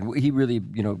fascinating guy, and he really,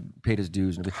 paid his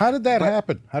dues. And How did that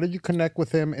happen? How did you connect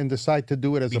with him and decide to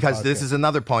do it as because a podcast? this is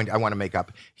another point I want to make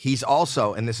up. He's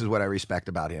also, and this is what I respect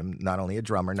about him, not only a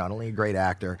drummer, not only a great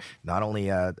actor, not only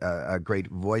a great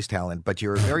voice talent, but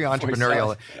you're very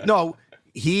entrepreneurial. No,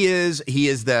 he is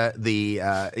the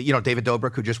David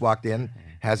Dobrik, who just walked in,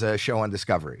 has a show on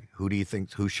Discovery. Who do you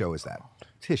think, whose show is that?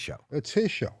 It's his show. It's his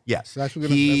show. Yes, That's what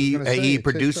he I was gonna say. It's his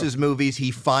produces show. movies.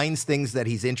 He finds things that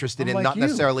he's interested in, Unlike not you.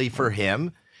 necessarily for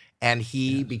him. And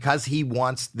because he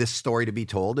wants this story to be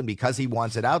told, and because he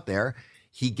wants it out there,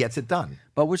 he gets it done.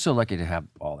 But we're so lucky to have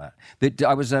all that.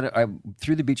 I was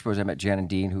through the Beach Boys. I met Jan and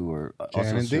Dean, who were also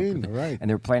Jan and Dean, right. and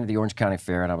they were playing at the Orange County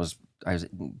Fair, and I was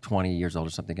 20 years old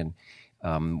or something,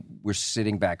 and we're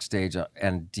sitting backstage,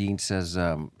 and Dean says,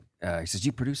 he says,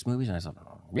 "You produce movies?" And I said,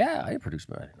 "Oh, "Yeah, I produce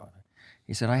movies."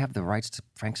 He said, "I have the rights to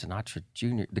Frank Sinatra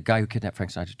Jr., the guy who kidnapped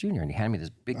Frank Sinatra Jr." And he handed me this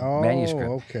big manuscript.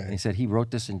 Okay. And he said he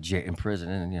wrote this in prison,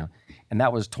 and and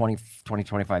that was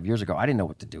 25 years ago. I didn't know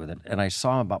what to do with it, and I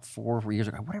saw him about 4 years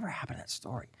ago. Whatever happened to that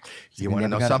story? You want to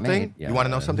know something? Yeah. You want to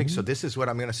know something? So this is what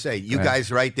I'm going to say. You guys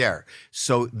right there.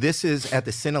 So this is at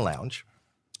the Cine Lounge.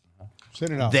 Sit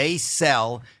it out. They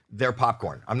sell their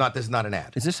popcorn. This is not an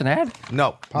ad. Is this an ad?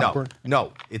 No, Popcorn.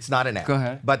 no, it's not an ad. Go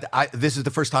ahead. But this is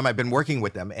the first time I've been working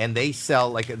with them, and they sell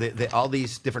like all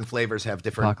these different flavors have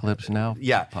different. Apocalypse Now.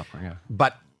 Yeah, Popcorn. Yeah.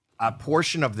 But a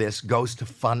portion of this goes to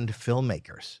fund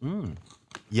filmmakers.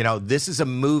 This is a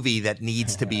movie that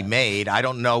needs to be made. I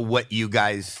don't know what you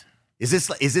guys. Is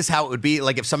this how it would be?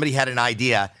 Like if somebody had an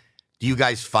idea, do you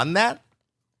guys fund that?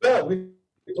 Yeah, we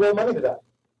throw money to that.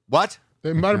 What?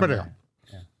 Barbara.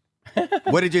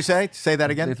 What did you say? Say that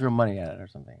They again. threw money at it or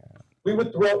something. We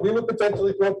would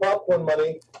potentially throw popcorn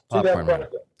money to that Popcorn money.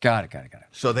 project. Got it.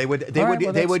 So they would All right,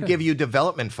 well, they that's would good. give you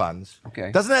development funds.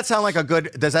 Okay. Does that sound like a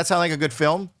good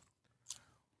film?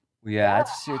 Yeah,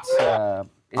 it's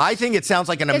I think it sounds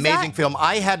like an Is amazing that- film.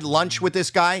 I had lunch with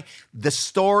this guy. The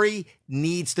story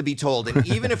needs to be told. And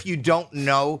even if you don't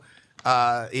know,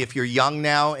 if you're young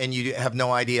now and you have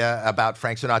no idea about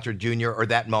Frank Sinatra Jr. or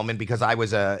that moment, because I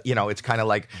was it's kind of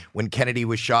like when Kennedy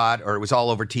was shot, or it was all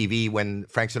over TV when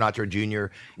Frank Sinatra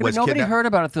Jr. was but nobody kidnapped. heard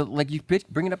about it. Like you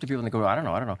bring it up to people and they go, I don't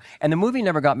know. And the movie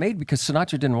never got made because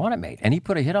Sinatra didn't want it made, and he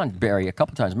put a hit on Barry a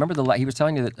couple times. Remember he was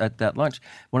telling you that at that lunch,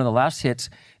 one of the last hits,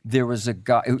 there was a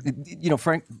guy.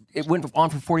 Frank. It went on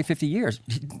for 40, 50 years.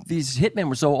 These hitmen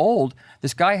were so old.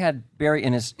 This guy had Barry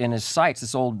in his sights.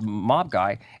 This old mob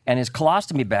guy, and his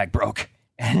colostomy bag broke.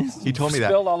 And He told me that.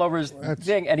 spilled all over his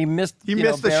thing, and he missed. He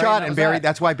missed the Barry, shot, that and was Barry. that.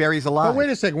 That's why Barry's alive. But wait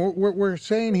a second. We're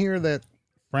saying here that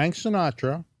Frank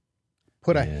Sinatra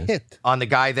put a hit On the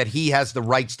guy that he has the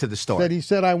rights to the story. that he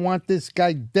said, "I want this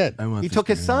guy dead." He took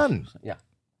his son. Yeah,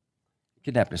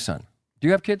 kidnapped his son. Do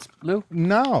you have kids, Lou?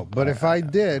 No, but if I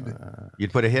did,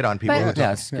 You'd put a hit on people. But- who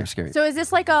Yeah, talk. it's scary. So is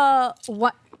this like a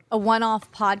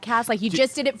one-off podcast? Like you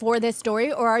just did it for this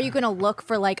story, or are you going to look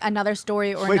for like another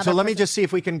story or Wait, another so let me person? just see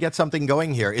if we can get something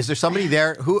going here. Is there somebody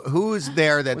there who's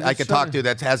there that I could talk to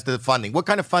that has the funding? What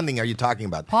kind of funding are you talking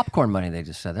about? Popcorn money, they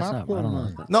just said. That's not. I Popcorn don't know.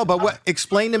 money. No, but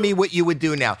explain to me what you would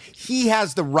do now. He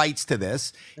has the rights to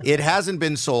this. It hasn't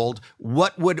been sold.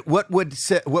 What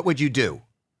would you do?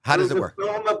 How does it work? There's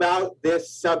a film about this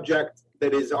subject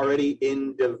that is already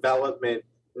in development,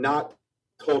 not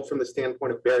told from the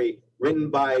standpoint of Barry, written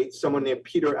by someone named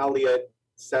Peter Elliott,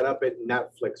 set up at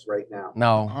Netflix right now.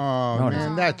 No. oh No, it man,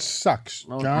 isn't. that sucks,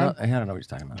 No, John. I don't know what he's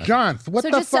talking about. John, what So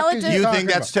the just sell fuck it is to- he Do you talking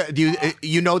think that's about? do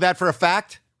you know that for a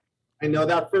fact? I know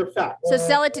that for a fact. So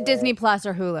sell it to Disney Plus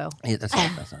or Hulu. Yeah, that's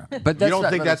not. But You that's don't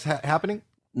not- think that's happening?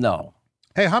 no.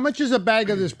 Hey, how much is a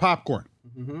bag of this popcorn?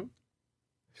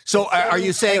 So are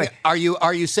you saying are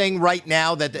you saying right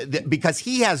now that because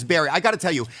he has Barry? I got to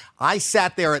tell you, I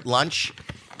sat there at lunch,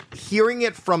 hearing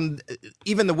it from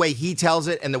even the way he tells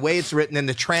it and the way it's written in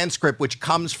the transcript, which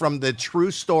comes from the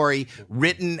true story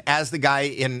written as the guy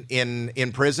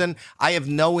in prison. I have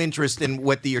no interest in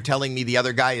what you're telling me the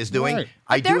other guy is doing. Right.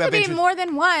 I There do have could be interest. more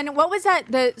than one. What was that?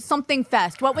 The something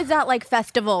fest. What was that like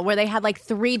festival where they had like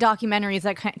 3 documentaries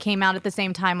that came out at the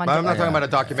same time on I'm not talking about a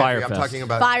documentary. I'm Firefest. talking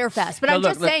about Fire Fest? But No, I'm look,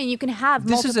 just look, saying you can have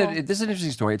This multiple. is an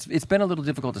interesting story. It's been a little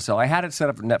difficult to sell. I had it set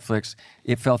up at Netflix.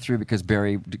 It fell through because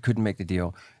Barry couldn't make the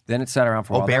deal. Then it sat around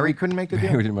for a while. Barry couldn't make the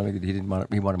deal? He didn't want to make the deal.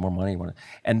 He wanted more money.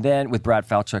 And then with Brad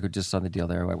Falchuk, who just signed the deal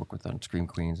there, who I work with on Scream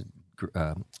Queens,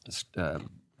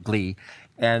 Glee,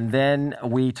 and then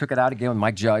we took it out again with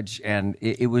Mike Judge, and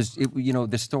it was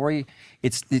the story.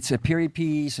 It's a period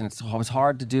piece, and it was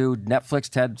hard to do. Netflix,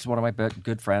 Ted's one of my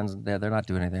good friends. They're not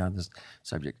doing anything on this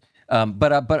subject.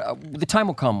 But the time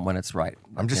will come when it's right.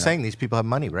 I'm just saying these people have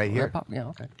money right here. Yeah,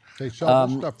 okay. They sell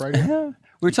this stuff right here.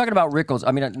 We were talking about Rickles.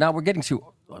 I mean, now we're getting to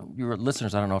your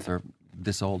listeners. I don't know if they're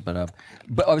this old, but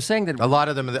I was saying that A lot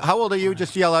of them. How old are you?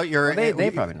 Just yell out your.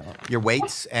 they probably know. your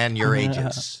weights and your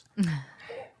ages.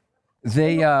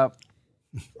 they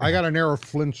I got an Errol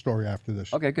Flynn story after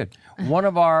this. Okay, good. One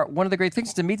of the great things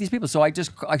is to meet these people. So I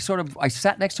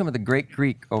sat next to him at the Great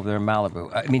Greek over there in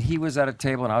Malibu. I mean, he was at a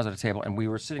table and I was at a table, and we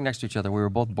were sitting next to each other. We were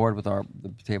both bored with the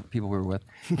people we were with.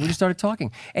 And we just started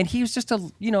talking, and he was just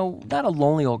not a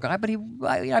lonely old guy, but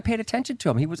I paid attention to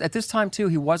him. He was at this time too.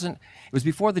 He wasn't. It was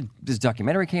before this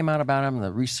documentary came out about him.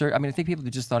 The research. I mean, I think people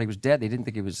just thought he was dead. They didn't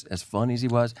think he was as funny as he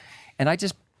was, and I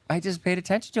just paid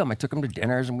attention to him. I took him to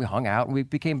dinners and we hung out and we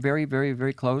became very, very,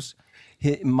 very close.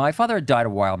 My father had died a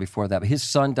while before that, but his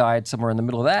son died somewhere in the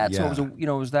middle of that. Yeah. So it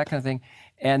was that kind of thing.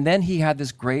 And then he had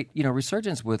this great,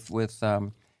 resurgence with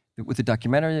the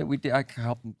documentary that we did. I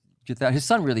helped him get that. His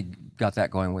son really got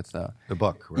that going with The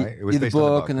book, right? It was the based on the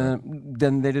book, book, and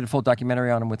then they did a full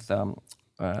documentary on him with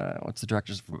what's the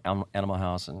directors from Animal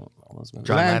House and all those movies.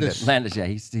 John Landis. Landis, yeah,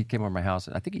 he came over to my house.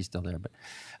 I think he's still there,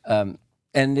 but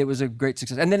and it was a great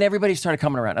success. And then everybody started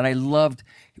coming around, and I loved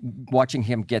watching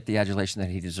him get the adulation that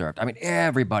he deserved. I mean,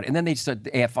 everybody. And then they started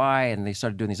the AFI, and they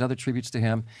started doing these other tributes to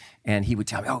him. And he would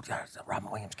tell me, "Oh, Robin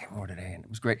Williams came over today," and it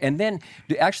was great. And then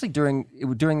actually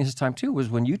during his time too was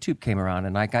when YouTube came around,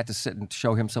 and I got to sit and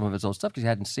show him some of his old stuff because he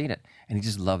hadn't seen it, and he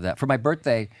just loved that. For my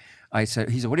birthday, he said,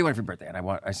 "What do you want for your birthday?" And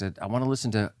I said, "I want to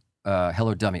listen to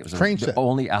Hello Dummy." It was the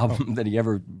only album that he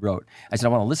ever wrote. I said, "I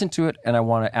want to listen to it, and I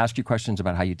want to ask you questions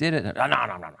about how you did it." And, no.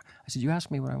 I said, "You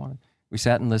asked me what I wanted." We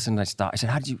sat and listened. And I stopped. I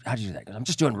said, "How did you do that?" He goes, I'm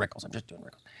just doing Rickles.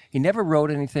 He never wrote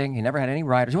anything. He never had any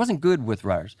writers. He wasn't good with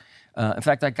writers. In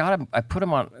fact, I got him.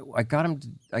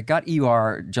 I got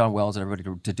ER, John Wells, and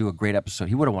everybody to do a great episode.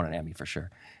 He would have won an Emmy for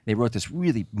sure. They wrote this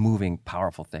really moving,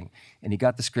 powerful thing, and he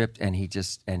got the script, and he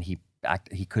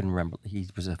couldn't remember. He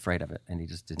was afraid of it, and he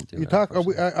just didn't do it.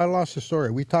 I lost the story.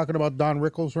 Are we talking about Don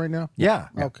Rickles right now? Yeah.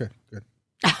 Okay, good.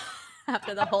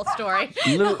 After the whole story.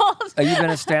 Lou, are you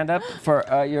been a stand-up for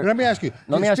your... Let me ask you.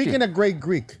 Speaking Speaking of Great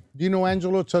Greek, do you know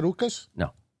Angelo Tsaroukas?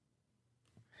 No.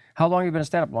 How long have you been a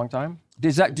stand-up? A long time?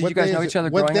 Did you guys know each other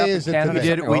growing up in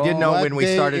Canada? We did know What when we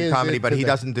day started is comedy, it but he today?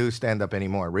 doesn't do stand-up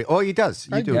anymore. Oh, he does.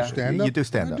 I do stand-up. You do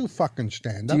stand-up. I do fucking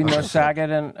stand-up. Do you know Saget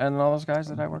and all those guys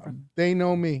that I work with? They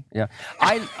know me. Yeah.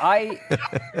 I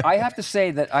have to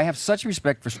say that I have such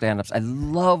respect for stand-ups. I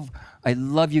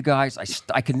love you guys.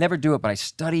 I could never do it, but I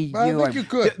study you. I think you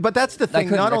could. But that's the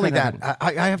thing. Not only that,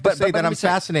 I have to say but that let I'm me say-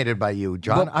 fascinated by you,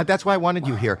 John. That's why I wanted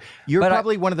you here. You're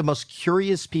probably one of the most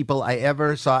curious people I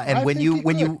ever saw. And I when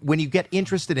think you get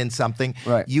interested in something,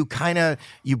 Right. you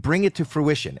bring it to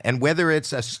fruition. And whether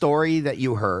it's a story that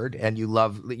you heard and you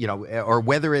love, or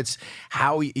whether it's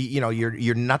how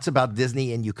you're nuts about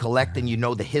Disney and you collect and you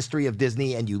know the history of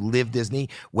Disney and you live Disney.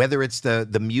 Whether it's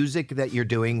the music that you're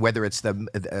doing, whether it's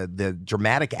the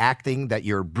dramatic acting that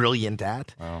you're brilliant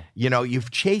at. Wow. You've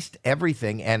chased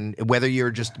everything, and whether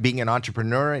you're just being an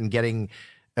entrepreneur and getting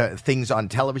things on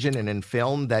television and in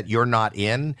film that you're not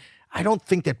in, I don't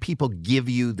think that people give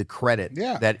you the credit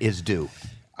that is due.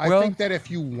 I think that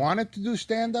if you wanted to do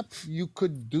stand-up, you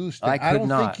could do stand-up. I could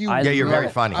not. You're very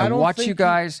funny. I watch you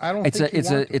guys. It's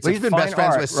a He's been best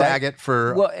friends with Saget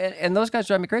for... Well, and those guys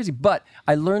drive me crazy. But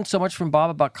I learned so much from Bob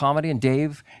about comedy and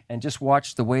Dave, and just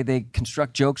watch the way they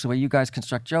construct jokes, the way you guys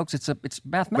construct jokes. It's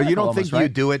mathematical. But you don't almost, think you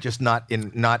do it just not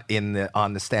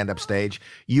on the stand-up stage.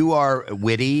 You are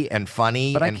witty and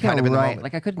funny, but I and can't kind of in the write. moment.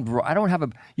 Like I couldn't. I don't have a.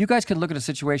 You guys can look at a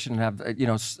situation and have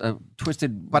a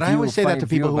twisted. But I always say that to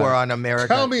people who are on America.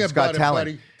 Tell me Got about it, Talent.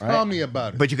 buddy. Tell me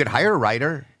about it. But you could hire a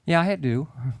writer. Yeah, I do.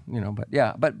 But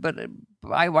yeah, but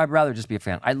I'd rather just be a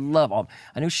fan. I knew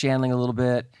Shandling a little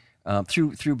bit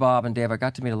through Bob and Dave. I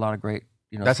got to meet a lot of great.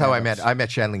 That's how I met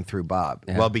Shandling through Bob.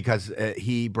 Yeah. Well, because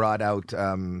he brought out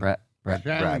Brett.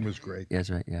 Shandling was great. Yeah, that's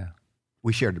right. Yeah,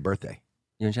 we shared a birthday.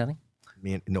 You and Shandling?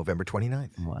 Me on November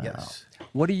 29th. Wow. Yes.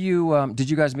 What do you? Did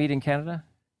you guys meet in Canada?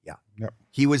 Yeah. Yep.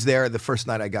 He was there the first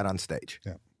night I got on stage.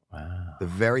 Yeah. Wow. The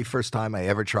very first time I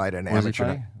ever tried an Was he amateur.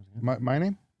 funny? My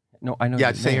name? No, I know.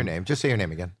 Yeah, say your name. Just say your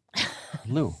name again.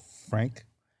 Lou. Frank.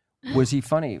 Was he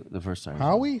funny the first time?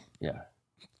 Howie? Yeah.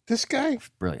 This guy?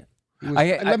 Brilliant.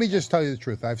 Let me just tell you the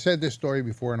truth. I've said this story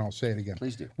before, and I'll say it again.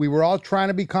 Please do. We were all trying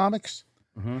to be comics.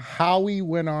 Howie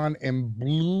went on and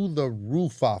blew the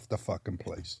roof off the fucking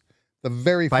place. The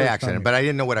very first time. By accident, but I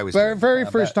didn't know what I was doing. Very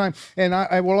doing. first time. And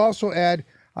I will also add,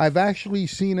 I've actually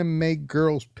seen him make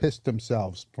girls piss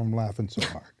themselves from laughing so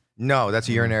hard. No, that's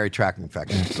a urinary tract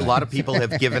infection. A lot of people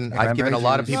have given. I've given a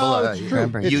lot of people No, it's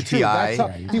true. It's UTI. true. That's how-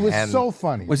 he was so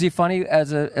funny. Was he funny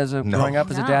as a growing up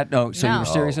as a dad? No. So you were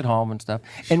serious at home and stuff.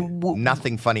 And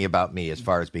nothing funny about me as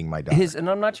far as being my dad. And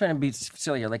I'm not trying to be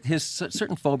silly here. Like his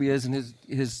certain phobias and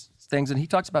his things, and he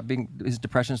talks about his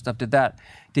depression and stuff.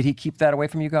 Did he keep that away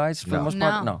from you guys for the most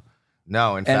part? No.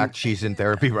 No, in fact, she's in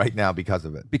therapy right now because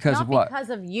of it. Because Not of what? because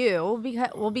of you,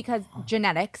 because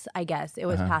genetics, I guess. It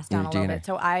was passed down Your a little DNA. bit.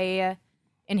 So I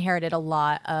inherited a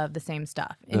lot of the same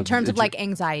stuff in terms of like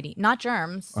anxiety, not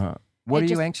germs, What It are you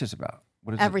just- anxious about?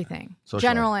 What is it? everything. Social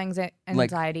General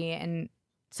anxiety and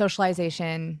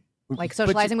socialization, like But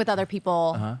socializing with other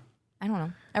people. Uh-huh. I don't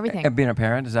know. Everything. And being a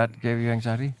parent, does that give you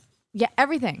anxiety? Yeah,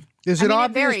 everything. Is I it mean, obvious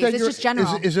it varies. that It's you're? just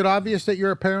general. Is it obvious that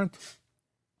you're a parent?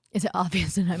 Is it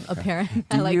obvious that I'm a parent?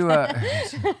 I Do like you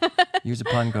that. use a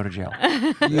pun, go to jail?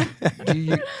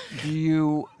 Do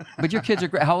you? But your kids are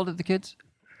great. How old are the kids?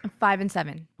 5 and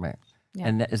 7. Right. Yeah.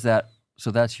 And is that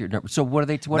so? That's your number. So what do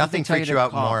they? What Nothing do they tell freaks you you to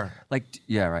out call? more. Like,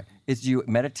 yeah, right. Is do you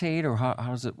meditate or how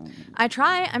does it? I'm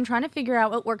trying to figure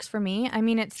out what works for me. I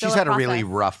mean, it's still She's had a process. really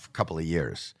rough couple of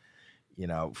years. You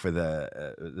know, for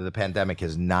the pandemic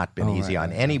has not been easy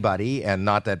on anybody, and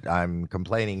not that I'm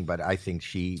complaining, but I think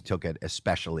she took it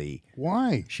especially.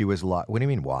 Why? She was what do you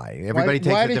mean? Why? Everybody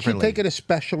takes why it did she differently. take it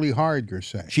especially hard? You're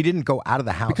saying. She didn't go out of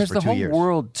the house Because for the 2 whole years.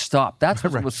 world stopped. That's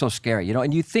what was so scary, you know.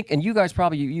 And you think, and you guys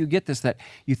probably you get this that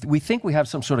we think we have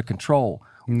some sort of control.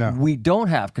 No. We don't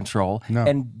have control. No.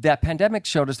 And that pandemic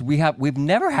showed us we've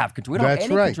never have control. We don't That's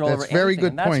have any right. control That's over very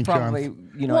anything. good And point, that's John.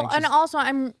 probably, you know, Well, and anxious. also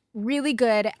I'm really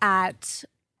good at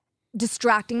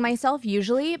distracting myself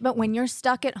usually, but when you're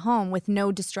stuck at home with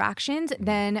no distractions,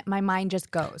 then my mind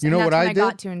just goes. You know and what that's when I I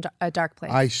got did? to a dark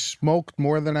place. I smoked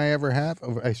more than I ever have.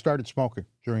 I started smoking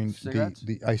during Cigarettes?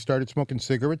 I started smoking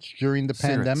cigarettes during the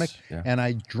Cigarettes, pandemic, yeah. and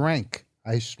I drank.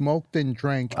 I smoked and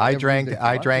drank. I every drank. day.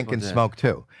 I drank people and did. smoked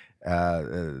too.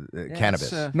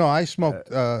 Cannabis. No, I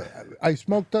smoked. I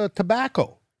smoked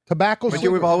tobacco. Tobacco. But you've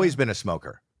cigarettes. always been a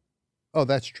smoker. Oh,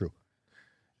 that's true.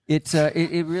 It's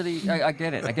it really I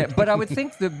get it. I get it. But I would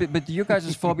think but you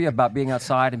guys' phobia about being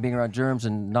outside and being around germs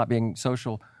and not being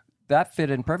social, that fit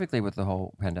in perfectly with the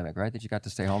whole pandemic, right? That you got to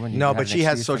stay home and you No, had but an she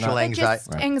has excuse for social not- anxiety.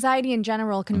 Just anxiety in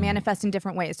general can manifest in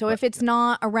different ways. So if it's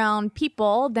not around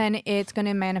people, then it's going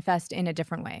to manifest in a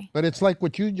different way. But it's like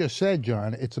what you just said,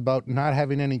 John. It's about not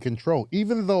having any control.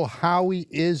 Even though Howie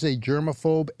is a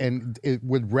germaphobe and it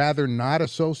would rather not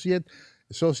associate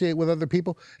with other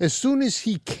people, as soon as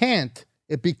he can't,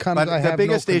 it becomes. But I the have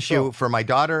biggest no issue control. for my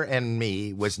daughter and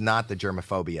me was not the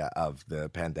germophobia of the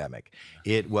pandemic.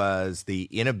 It was the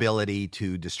inability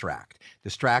to distract.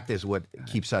 Distract is what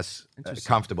keeps us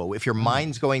comfortable. If your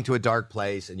mind's going to a dark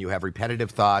place and you have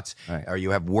repetitive thoughts, Right. or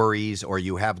you have worries, or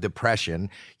you have depression,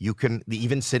 you can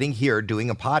even sitting here doing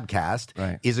a podcast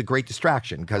Right. is a great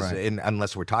distraction because Right.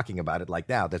 unless we're talking about it like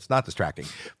now, that's not distracting.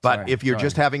 But Sorry, if you're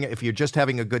sorry. just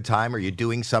having a good time or you're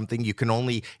doing something,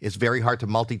 it's very hard to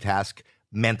multitask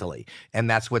mentally, and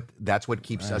that's what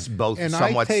keeps us both And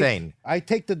somewhat sane. I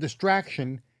take the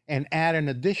distraction and add an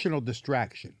additional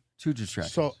distraction. 2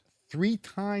 distractions. So 3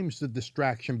 times the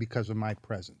distraction because of my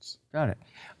presence. Got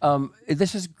it.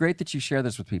 This is great that you share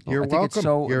this with people. You're I think It's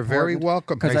welcome. so You're very important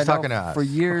welcome. Because He's I know talking to us. for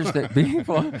years that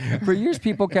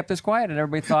people kept this quiet, and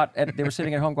everybody thought they were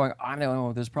sitting at home going, "I don't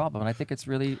know this problem." And I think it's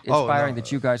really inspiring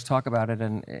that you guys talk about it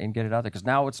and get it out there because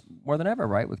now it's more than ever,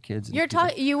 right, with kids. And people.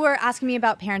 You were asking me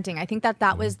about parenting. I think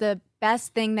that was the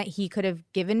best thing that he could have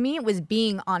given me was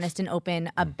being honest and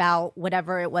open about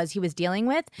whatever it was he was dealing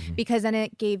with, because then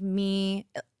it gave me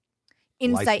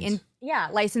insight License.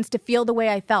 license to feel the way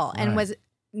I felt, and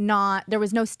there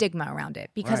was no stigma around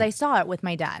it because Right. I saw it with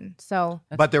my dad. So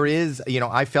But there is,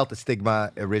 I felt the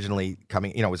stigma originally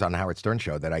coming. It was on the Howard Stern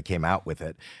show that I came out with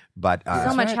it. But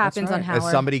so much right, happens that's on right. Howard.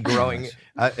 as somebody growing,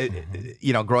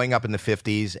 growing up in the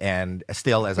 '50s, and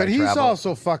still as But I he's travel,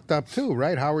 also fucked up too,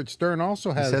 right? Howard Stern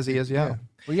also he has. says he is. Yeah.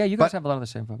 Well, yeah, you guys But- have a lot of the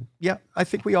same phobia. Yeah, I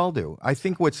think we all do. I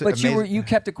think what's But amazing. you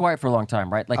kept it quiet for a long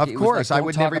time, right? Like Of it was course, like, I don't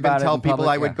would talk never even about it tell in people public,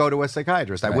 I would yeah. go to a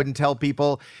psychiatrist. I Right. wouldn't tell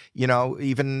people,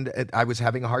 I was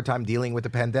having a hard time dealing with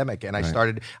the pandemic, and I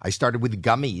started with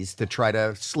gummies to try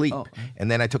to sleep,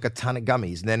 and then I took a ton of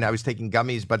gummies, and then I was taking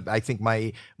gummies, but I think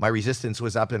my resistance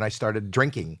was up, and I started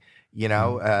drinking,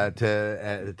 and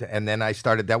then I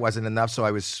started. That wasn't enough, so I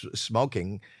was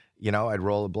smoking. I'd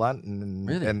roll a blunt and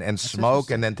Really? and smoke,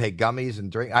 and then take gummies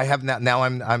and drink. I have now.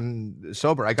 I'm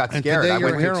sober. I got And scared. today I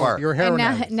went too far. you're and heroin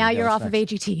now, addict. now you're off of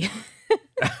AGT.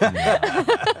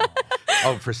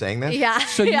 Oh, for saying this? Yeah.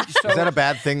 So you, yeah. so Is that a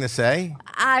bad thing to say?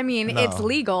 I mean, it's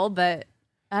legal, but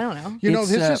I don't know. You know,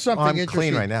 It's, this is something I'm interesting.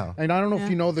 clean right now. And I don't know if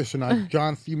you know this or not,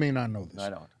 John. You may not know this. I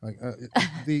don't. Like,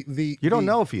 You don't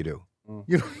know if you do.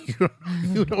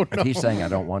 You don't know. He's saying I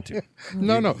don't want to.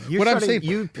 No. You're What I'm starting- saying.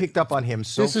 you picked up on him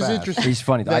so This is fast. interesting. He's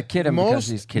funny. Though. I kid him because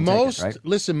he's kid most, right?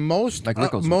 Listen, most Like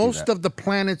Rickles would do most that. of the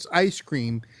planet's ice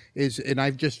cream is, and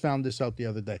I've just found this out the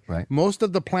other day. Right. Most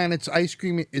of the planet's ice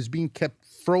cream is being kept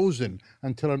frozen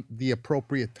until the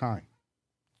appropriate time.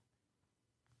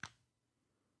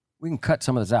 We can cut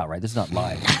some of this out, right? This is not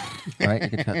live, right?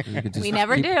 You can just We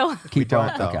never do. Keep don't,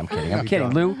 going. though. Okay, I'm kidding. I'm kidding.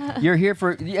 Lou, you're here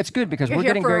for. It's good because You're we're here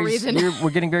getting for a very. reason. We're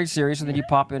getting very serious, and then you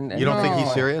pop in. And You don't think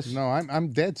he's serious? No, I'm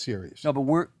dead serious. No, but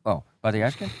we're. Oh, are they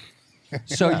asking?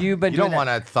 So you've been. You doing don't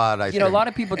that. want to thought I. You know, a lot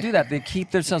of people do that. They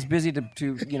keep themselves busy to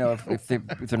you know, if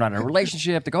they're not in a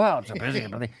relationship, they go out. So busy,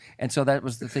 and so that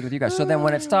was the thing with you guys. So then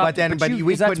when it stopped, But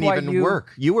we that's couldn't why even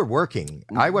work. You were working.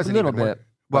 I wasn't A little even bit, working.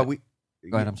 Well, but-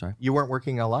 Go ahead. I'm sorry. You weren't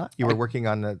working a lot. You were working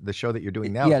on the show that you're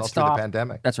doing now. Yeah, It's it all through stopped. the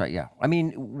pandemic. That's right. Yeah. I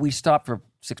mean, we stopped for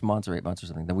 6 months or 8 months or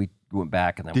something. Then we went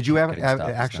back, and then Did we you kept ever getting stuff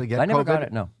and actually stuff. get I never COVID? got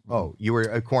it. No. Oh, you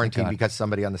were quarantined God. because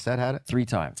somebody on the set had it. 3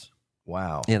 times.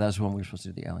 Wow. Yeah, that was when we were supposed to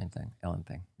do the Ellen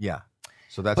thing. Yeah.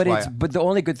 So that's But why. but the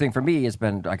only good thing for me has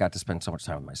been I got to spend so much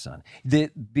time with my son.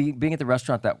 Being at the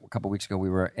restaurant that a couple weeks ago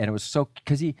and it was so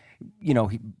because he, you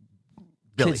know,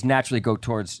 Billy. kids naturally go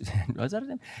towards was that his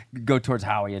name? Go towards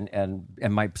Howie and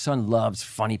my son loves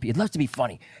funny people. He loves to be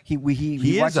funny. He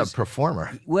is a watches,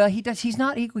 performer. well, he does. He's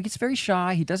not. He gets very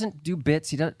shy. He doesn't do bits.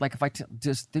 He does like if I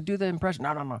just to do the impression.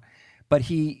 No. But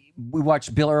we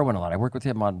watch Bill Irwin a lot. I work with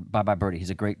him on Bye Bye Birdie. He's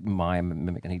a great mime and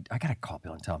mimic. And I gotta call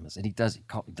Bill and tell him this. And he does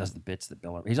the bits that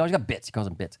Bill Irwin. He's always got bits. He calls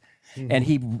them bits. And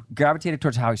he gravitated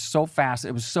towards Howie so fast.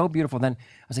 It was so beautiful. Then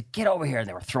I was like, get over here. And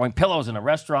they were throwing pillows in a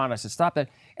restaurant. I said, stop that.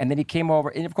 And then he came over,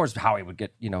 and of course Howie would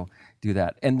get do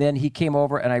that. And then he came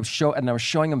over, and I was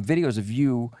showing him videos of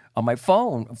you on my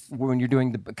phone when you're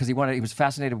doing because he was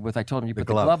fascinated with. I told him you put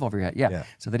the glove over your head. Yeah.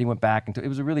 So then he went back and it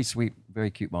was a really sweet,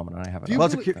 very cute moment. And I have it.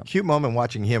 Well, it's a cute moment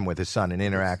watching him with his son and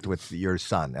interact with your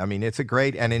son. I mean, it's a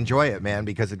great and enjoy it, man,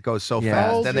 because it goes so Yeah. fast.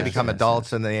 How old Then they is become he?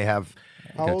 adults and they have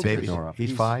How old babies. is he? Door up.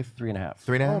 He's 5, 3.5.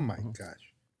 3.5. Oh my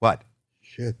gosh. What?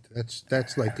 Shit.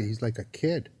 That's like he's like a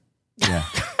kid. Yeah.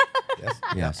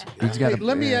 Yes. He's got.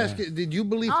 Let me ask you, did you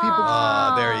believe people?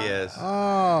 Oh, there he is.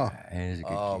 Oh. He's a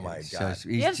good Oh, kid. my He's God.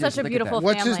 sweet. You have Just such a look at beautiful that.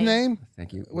 What's his family. name?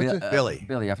 Thank you. What's it? Billy.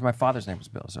 Billy. After my father's name was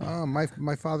Bill. So. Oh,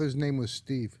 my father's name was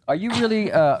Steve. Are you really?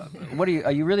 What are you?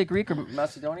 Are you really Greek or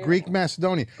Macedonian? Greek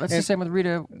Macedonian. That's the same with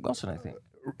Rita Wilson, I think.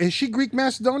 Is she Greek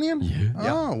Macedonian? Yeah.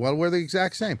 Oh, well, we're the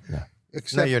exact same. Yeah.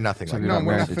 Except, No, you're nothing like you're no, not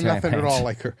we're married to nothing Italian at all parents.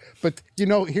 like her. But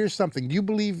here's something. Do you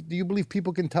believe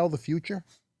people can tell the future?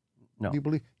 No. Do you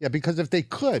believe? Yeah, because if they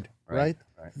could, right,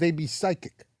 they'd be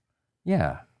psychic.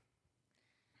 Yeah.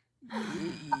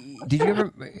 Did you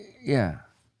ever? Yeah.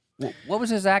 What was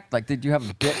his act like? Did you have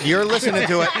a bit? You're listening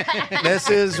to it.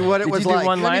 This is what it Did was you do like.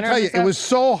 one Let me liner? tell you, it was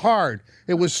so hard.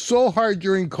 It was so hard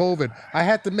during COVID. I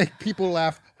had to make people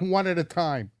laugh one at a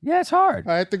time. Yeah, it's hard.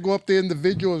 I had to go up to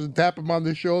individuals and tap them on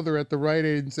the shoulder at the Rite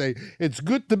Aid and say, "It's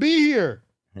good to be here.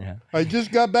 Yeah. I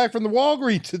just got back from the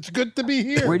Walgreens. It's good to be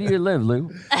here." Where do you live, Lou?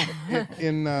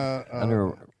 In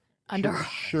Under.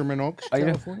 Sherman Oaks, Are you,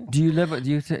 California. do you live?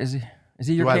 Is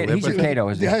he your Do I Cato? live He's your with him? Cato,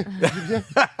 is he?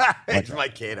 Yeah. He's my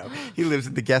Cato. He lives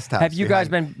at the guest house. Have you guys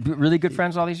behind- been really good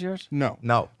friends all these years? No,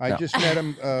 No. I just met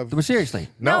him. But seriously,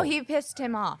 No, he pissed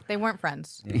him off. They weren't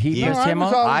friends. he No, pissed I him was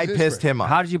off. always I his pissed friend. him off.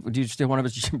 How did you steal one of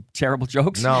his terrible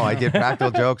jokes? No, I did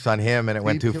practical jokes on him, and it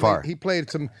went too far. He played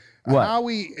some. What?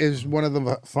 Howie is one of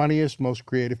the funniest, most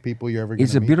creative people you're ever going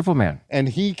He's to a meet. beautiful man. And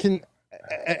he can,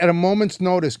 at a moment's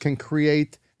notice, can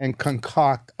create and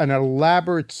concoct an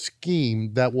elaborate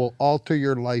scheme that will alter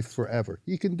your life forever.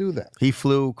 He can do that. He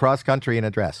flew cross country in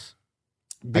a dress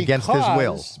against his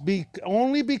will.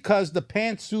 Only because the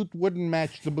pantsuit wouldn't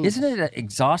match the boots. Isn't it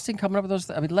exhausting coming up with those?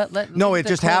 I mean, No, look it at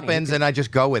just the clothing. happens, and I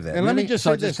just go with it. And let me Really? just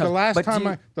So say it just this: comes-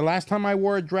 but the last time I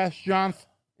wore a dress, John,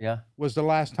 Yeah, was the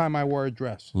last time I wore a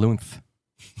dress. Lunth.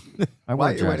 I Why wear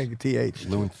are you dress. wearing a TH?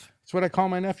 Lunth. That's what I call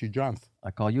my nephew, John.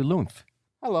 I call you Lunth.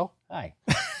 Hello. Hi.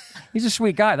 He's a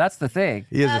sweet guy. That's the thing.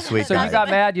 He is a sweet So guy. you got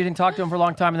mad. You didn't talk to him for a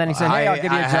long time, and then he said, "Hey, I'll give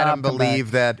you a I job." had him come back."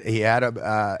 believe that he had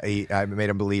a. I made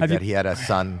him believe that he had a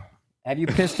son. Have you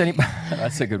pissed anybody?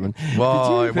 That's a good one.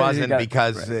 Well, Did it you- wasn't got-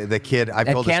 because the kid. I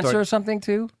Had told the cancer story. or something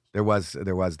too. There was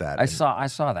that. I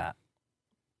saw that.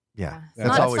 Yeah, Some that's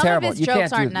of- always some terrible. of his You jokes can't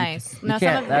do- aren't you- nice. you No, some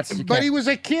can't- of that's- you But can't- he was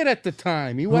a kid at the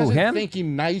time. He wasn't him?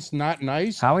 thinking nice, not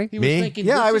nice. Howie? He was me. thinking,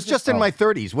 Yeah, this I is was just in a- my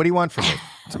 30s. What do you want from me?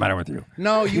 What's the matter with you?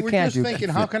 No, you You were can't just do thinking,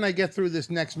 that. how can I get through this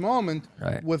next moment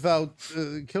Right. without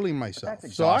killing myself?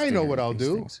 That's So I know exhausting, what I'll these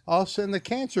do. things. I'll send the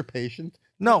cancer patient.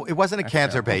 No, it wasn't a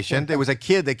cancer patient. It was a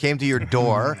kid that came to your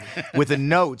door with a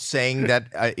note saying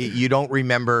that you don't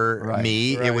remember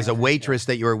me. It was a waitress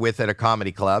that you were with at a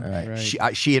comedy club. Right.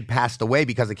 She had passed away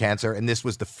because of cancer, and this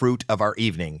was the fruit of our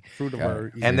evening. Fruit of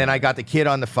our And then I got the kid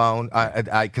on the phone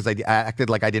because I acted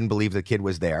like I didn't believe the kid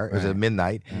was there. It was at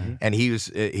midnight, and he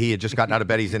had just gotten out of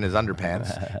bed. He's in his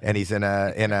underpants, and he's in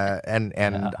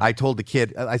a I told the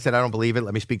kid, I said, I don't believe it.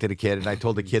 Let me speak to the kid, and I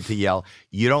told the kid to yell,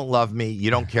 "You don't love me. You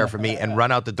don't care for me," and run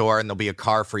run out the door and there'll be a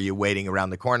car for you waiting around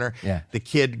the corner. Yeah. The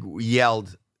kid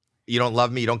yelled, "You don't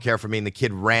love me, you don't care for me," and the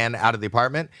kid ran out of the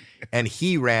apartment, and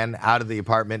he ran out of the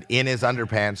apartment in his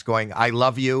underpants going, "I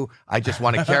love you, I just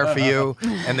want to care for you,"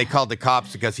 and they called the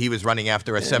cops because he was running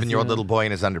after a 7-year-old little boy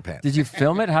in his underpants. Did you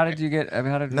film it? How did you get? I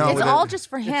mean, how did No, It's with all it- just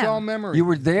for It's all him. memory. You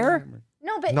were there?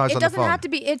 No, but No, it's it on the doesn't phone. have to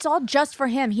be. It's all just for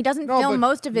him. He doesn't No, but film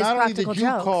most of his not only practical did you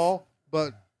jokes. call,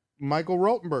 but Michael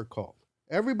Rotenberg called.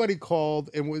 Everybody called,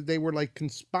 and they were like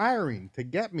conspiring to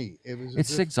get me. It was.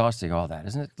 It's exhausting, all that,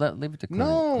 isn't it? Leave it to Clooney.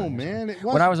 No, Clooney's man, it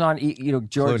When I wasn't. was on,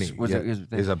 George Clooney, was, yeah, was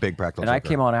is a big practical and I joker.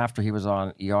 came on after he was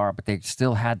on ER, but they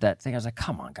still had that thing. I was like,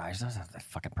 come on, guys, that's not the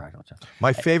fucking practical joke.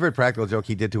 My favorite practical joke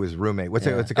he did to his roommate. What's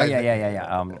the guy?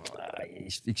 Yeah.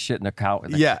 He's shitting a cow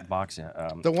in the Yeah. box. Yeah.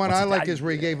 The one what's I it- like is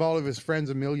where he gave all of his friends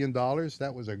 $1 million.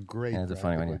 That was a great. Yeah, it's a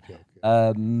funny one. practical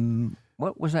Yeah. joke.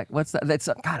 What was that? What's that? That's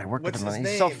God. I worked What's with him.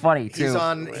 his He's name? so funny too.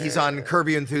 He's on Curb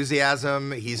Your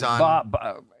Enthusiasm. He's on.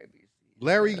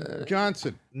 Larry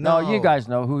Johnson. no, you guys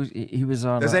know who he was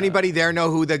on. Does anybody there know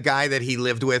who the guy that he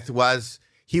lived with was?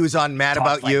 He was on Mad talks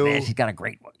About like You. this. He got a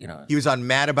great one. He was on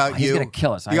Mad About he's You. gonna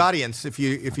kill us. The audience, if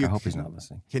you I hope he's not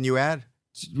listening. can you add?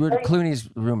 You're Clooney's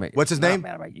roommate. What's his Not name?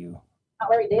 Mad About You.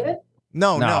 Larry David?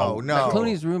 No.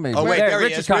 Clooney's roommate. Oh wait, there he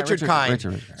Richard is. Kind, Richard Kind.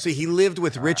 Richard. So he lived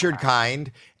with Richard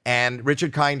Kind, and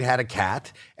Richard Kind had a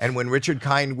cat. And when Richard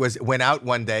Kind went out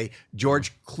one day,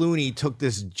 George Clooney took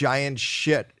this giant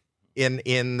shit in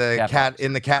the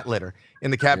cat litter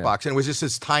in the cat box, and it was just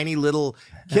this tiny little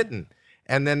kitten.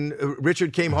 And then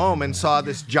Richard came home and saw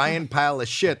this giant pile of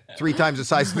shit 3 times the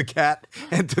size of the cat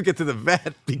and took it to the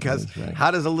vet because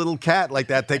how does a little cat like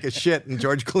that take a shit? And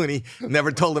George Clooney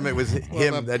never told him it was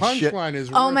him The that shit. punchline is.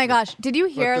 Oh my worth it. gosh! Did you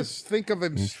But hear? to think of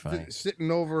him funny.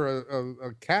 sitting over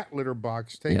a cat litter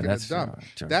box taking a that's, dump.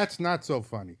 George. That's not so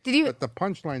funny. Did you- But the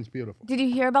punchline's beautiful. Did you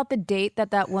hear about the date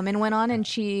that woman went on and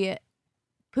she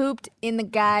pooped in the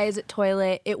guy's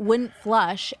toilet? It wouldn't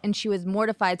flush and she was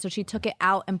mortified, so she took it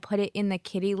out and put it in the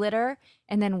kitty litter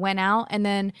and then went out. And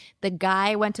then the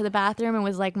guy went to the bathroom and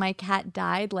was like, "My cat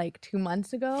died like 2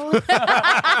 months ago."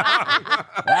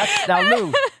 Now,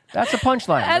 Lou, that's a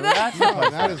punchline. And Lou. then- That's a No,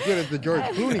 punchline. not as good as the George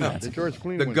Clooney. The George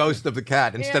Clooney. The one. ghost of the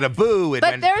cat. Instead of boo, it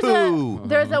But went there's poo.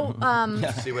 there's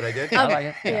a See what I did? I like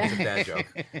it. It's a dad joke.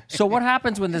 So what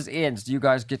happens when this ends? Do you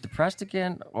guys get depressed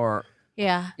again, or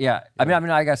yeah. yeah? I mean,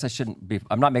 I guess I shouldn't be.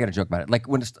 I'm not making a joke about it. Like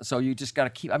when, so you just got to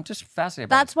keep. I'm just fascinated.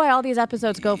 About That's why all these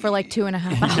episodes go for like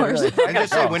 2.5 hours. And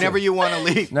just say, whenever you want to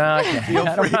leave. it. No, I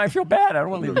can't. I feel bad. I don't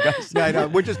want to leave you guys. Yeah, I know.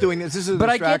 We're just doing this. This is a But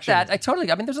I get distraction. that. I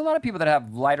totally. I mean, there's a lot of people that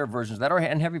have lighter versions that are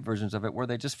and heavy versions of it where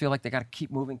they just feel like they got to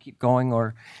keep moving, keep going.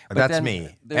 Or but That's then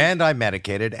me. there's- And I'm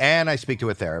medicated. And I speak to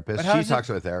a therapist. But how She does it- talks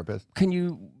to a therapist. Can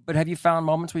you? But have you found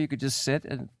moments where you could just sit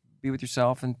and be with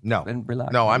yourself and No. and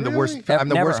relax? No, I'm the Really? worst. I'm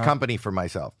the Never, worst huh? company for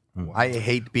myself. I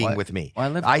hate being Well, with me. Well, I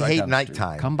live I right hate down the street.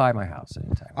 nighttime. Come by my house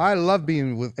anytime. I love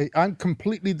being with. I'm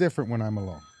completely different when I'm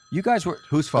alone. You guys were.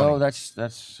 Who's phone? Oh, that's.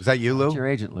 Is that you, That's Lou? your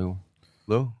agent, Lou.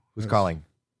 Lou? Who's calling?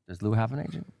 Does Lou have an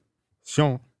agent?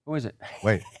 Sean. Who is it?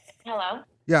 Wait. Hello.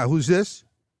 Yeah, who's this?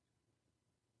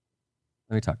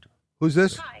 Let me talk to her. Who's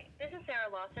this? Hi, this is Sarah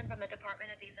Lawson from the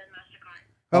Department of Visa and MasterCard.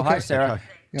 Oh, hi, Okay. Sarah.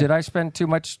 Okay. Did I spend too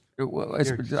much? Here, I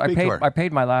speak to her.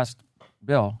 paid my last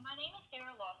bill. My name is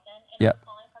Sarah Lawson, and Yeah. I'm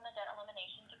calling from the Debt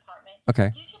Elimination Department. Okay.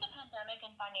 Due to the pandemic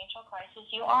and financial crisis,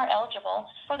 you are eligible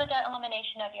for the debt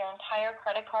elimination of your entire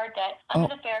credit card debt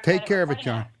under the Fair Take Credit care of it,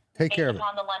 Reporting John. Act, Take care of based it.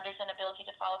 upon the lender's inability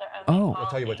to follow their own Oh, policy. I'll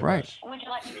tell you what to Right. Would you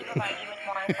like me to provide you with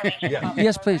more information about the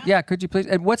Yes, please. program? Yeah, could you please?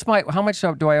 And what's my? How much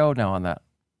do I owe now on that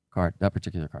card? That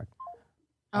particular card?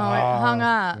 Oh, it hung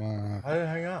up. Wow. How did it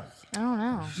hang up? I don't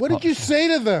know. What did you say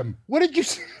to them? What did you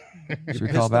say? Should we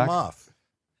Pissed call them back? off.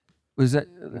 Was that?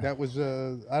 That was.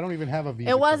 I don't even have a Visa.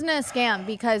 It card. wasn't a scam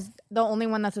because the only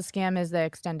one that's a scam is the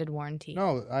extended warranty.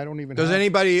 No, I don't even. Does have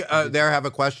anybody there have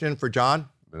a question for John?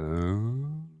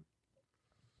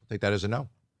 Take that as a no.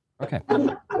 Okay.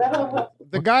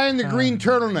 The guy in the green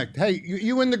turtleneck. Hey,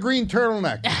 you in the green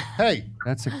turtleneck. Hey,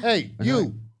 That's a. hey,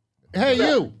 you. Hey,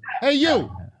 you. Hey,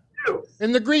 you.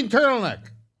 In the green turtleneck.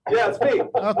 Yeah, it's me.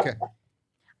 Okay.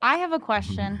 I have a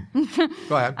question.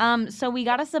 Go ahead. So we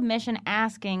got a submission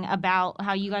asking about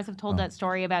how you guys have told that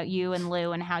story about you and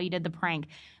Lou and how you did the prank.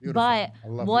 Beautiful. But I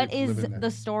love what living is there. the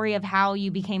story of how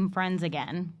you became friends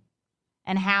again?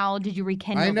 And how did you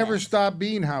rekindle I never this? stopped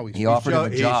being Howie. He offered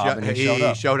him a job, and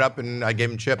he showed up. and I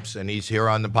gave him chips, and he's here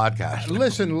on the podcast.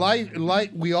 Listen,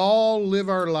 we all live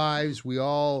our lives. We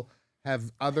all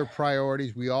have other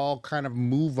priorities. We all kind of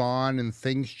move on, and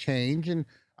things change. And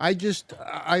I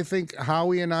think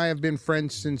Howie and I have been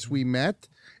friends since we met,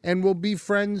 and we'll be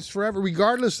friends forever,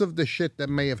 regardless of the shit that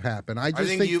may have happened. I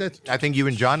just think that I think you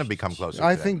and John have become closer.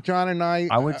 I today. think John and I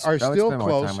would are still spend more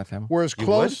close. time with him. We're as You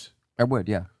close. I would,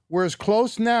 yeah. We're as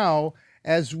close now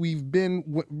as we've been.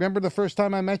 Remember the first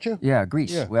time I met you? Yeah,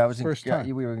 Greece. Yeah, Well, I was in, first yeah,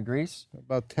 time. we were in Greece.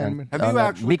 About 10 minutes. Have you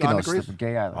actually gone to Mykonos, Greece? the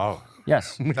gay island. Oh,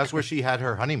 Yes. that's where she had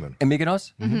her honeymoon. In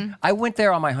Mykonos? I went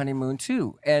there on my honeymoon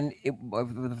too, and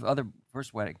with the other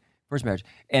first marriage,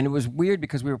 and it was weird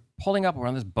because we were pulling up. We're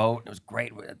on this boat. And it was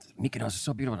great. Mykonos is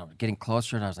so beautiful. And I was getting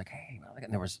closer, and I was like, "Hey!"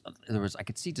 And there was I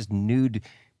could see just nude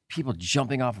people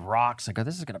jumping off rocks. I go,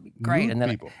 "This is gonna be great." Nude and then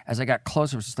people. as I got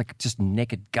closer, it was just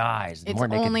naked guys, It's more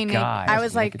naked only naked. guys. I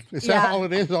was like, Is that all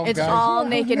it is? All it's guys? all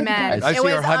naked men. I It see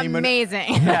was our honeymoon- amazing.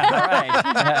 yeah,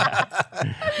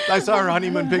 right. I saw her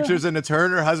honeymoon pictures, and it's her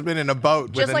and her husband in a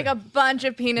boat. Just like a bunch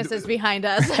of penises behind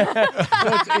us. So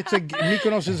it's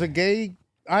Mykonos is a gay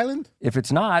island. If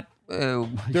it's not,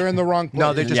 They're in the wrong place.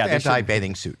 No, they're just Yeah, they should-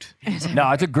 anti-bathing suit. no,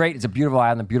 it's a beautiful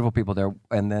island, the beautiful people there,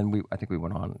 and then I think we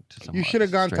went on to some. You should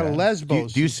have gone to straight island.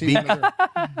 Lesbos. Do you to see speak-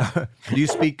 another- Do you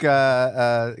speak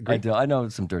I Greek? do. I know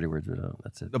some dirty words, but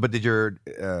that's it. No, but did your?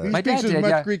 He My speaks dad as did, much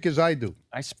yeah. Greek as I do.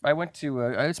 I went to.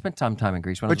 I spent some time in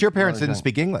Greece. When I But was- your when I parents was didn't young.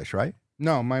 speak English, right?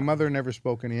 No, my mother never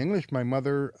spoke any English. My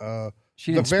mother,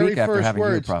 She the didn't very speak after first having you,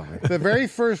 words, probably. the very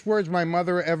first words my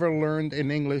mother ever learned in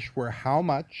English were "how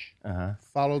much,"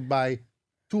 followed by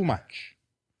 "too much."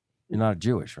 You're not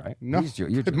Jewish, right? No, He's You're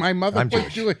Jewish. my mother I'm was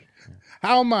Jewish. Jewish.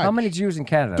 How much? How many Jews in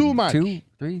Canada? Too much. 2,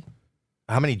 3?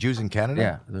 How many Jews in Canada?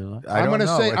 Yeah. There are a lot. I I'm don't gonna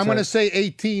know. say It's I'm gonna a- say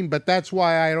 18, but that's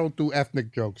why I don't do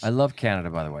ethnic jokes. I love Canada,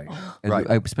 by the way. Right.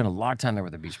 I spent a lot of time there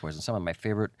with the Beach Boys, and some of my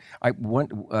favorite. I went.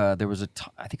 There was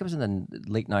I think it was in the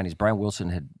late '90s. Brian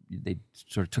Wilson they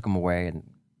sort of took him away, and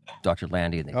Dr.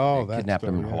 Landy, and they that kidnapped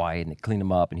him in story, yeah. Hawaii, and they cleaned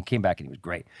him up, and he came back, and he was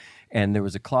great. And there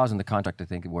was a clause in the contract, I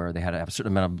think, where they had to have a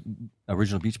certain amount of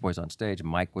original Beach Boys on stage. And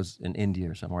Mike was in India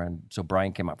or somewhere, and so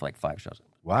Brian came out for like 5 shows.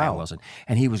 Wow. Brian Wilson,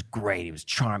 and he was great. He was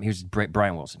charming. He was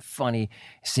Brian Wilson, funny,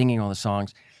 singing all the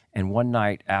songs. And one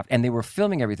night after, and they were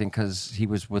filming everything because he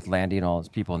was with Landy and all his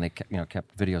people, and they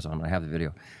kept videos on. I have the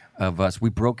video of us. We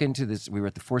broke into this. We were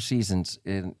at the Four Seasons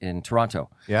in Toronto.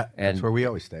 Yeah, and that's where we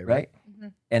always stay, right?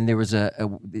 And there was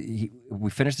we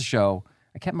finished the show.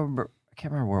 I can't remember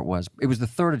where it was. It was the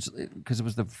 3rd because it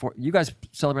was you guys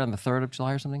celebrate on the 3rd of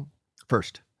July or something?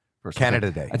 First First, Canada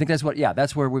okay. Day. I think that's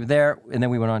where we were there, and then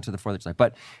we went on to the 4th of July.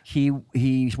 But he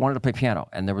wanted to play piano,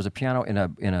 and there was a piano in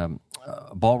a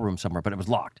ballroom somewhere, but it was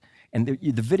locked. And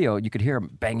the video, you could hear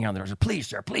him banging on the door. He said, "Please,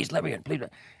 sir, please let me in, please."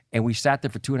 And we sat there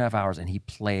for 2.5 hours, and he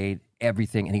played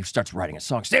everything, and he starts writing a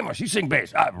song. Stamos, you sing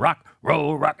bass, rock,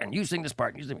 roll, rock, and you sing this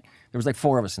part. You sing. There was like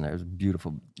 4 of us in there. It was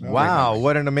beautiful. Wow,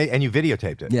 what an amazing! And you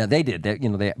videotaped it. Yeah, they did.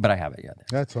 But I have it. Yeah.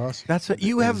 That's awesome. That's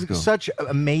you have cool. such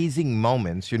amazing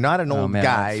moments. You're not an old man, I'm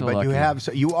guy, so but you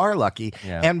lucky. you are lucky.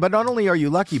 Yeah. But not only are you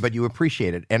lucky, but you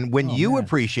appreciate it. And when you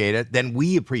appreciate it, then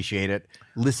we appreciate it.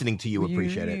 Listening to you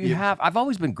appreciate it. You have. I've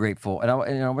always been grateful, and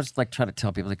I was like trying to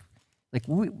tell people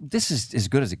this is as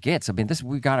good as it gets. I mean,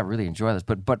 we got to really enjoy this.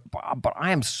 But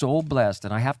I am so blessed,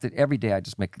 and I have to every day. I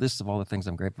just make lists of all the things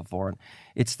I'm grateful for, and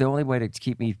it's the only way to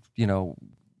keep me,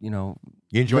 You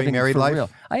enjoying living married for life? real.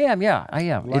 I am. Yeah, I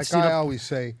am. Like It's, I always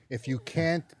say, if you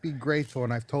can't be grateful,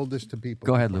 and I've told this to people.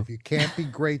 Go ahead, before, Lou. If you can't be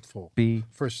grateful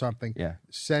for something, Yeah.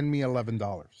 send me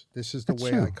 $11. This is the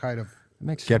way true. I kind of. it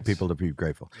makes Get sense. people to be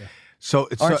grateful. So,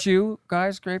 Aren't you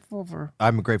guys grateful for?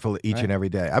 I'm grateful each and every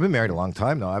day. I've been married a long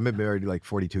time though. I've been married like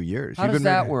 42 years. How You've does been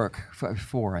that married work?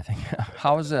 4, I think.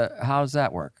 How's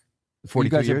that work? You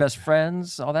 42 guys are years? best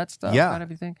friends, all that stuff, Yeah. kind of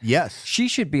everything. Yes. She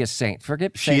should be a saint.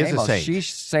 Forget She Saint is a Amos. saint. She's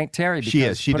Saint Terry. She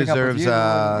because is. She putting up with deserves.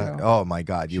 you, Oh my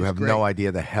God! You have great. no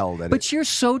idea the hell that. But you're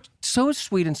so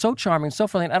sweet and so charming, so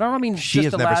friendly. I don't mean she just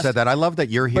has the never last, said that. I love that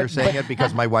you're here saying it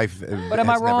because my wife. But am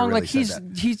I has never wrong? really Like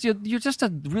said that. you're just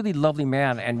a really lovely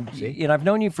man, and I've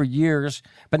known you for years,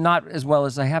 but not as well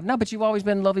as I have now. But you've always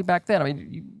been lovely back then. I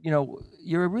mean,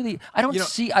 you're a really. I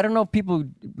don't know if people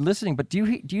listening, but do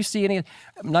you see any?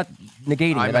 I'm not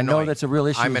negating I'm it. I know annoying. that's a real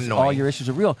issue. I'm All annoying. your issues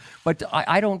are real, but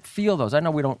I don't feel those. I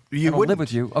know we don't. You I don't live wouldn't.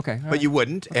 with you. Okay, all But right. you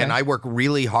wouldn't, and I work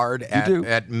really hard do.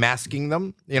 at masking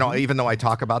them. Even though I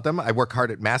talk about them, I work hard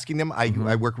at masking them.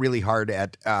 I work really hard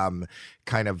at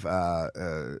kind of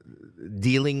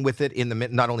dealing with it in the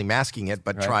not only masking it,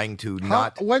 but trying to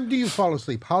not. When do you fall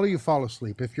asleep? How do you fall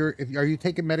asleep? Are you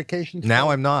taking medications? Now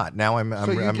I'm not. Now I'm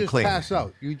So you just clean. pass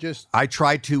out. You just. I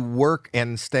try to work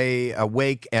and stay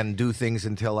awake and do things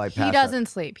until I pass. He doesn't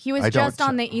sleep. He was I don't. just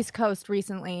on the East Coast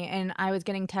recently, and I was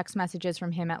getting text messages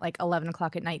from him at like 11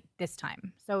 o'clock at night this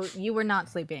time. So you were not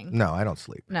sleeping. No, I don't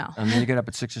sleep. No. And then you get up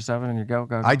at 6 or 7 and you go.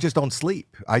 I just don't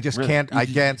sleep. I just Really? can't. I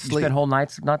can't You sleep spend whole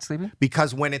nights not sleeping.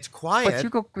 because when it's quiet,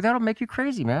 that'll make you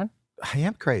crazy, man. I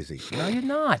am crazy. No, you're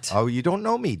not. Oh, you don't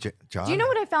know me, John. Do you know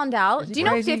what I found out? Do you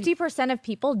know crazy? 50% of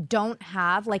people don't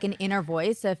have like an inner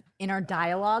voice, an inner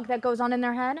dialogue that goes on in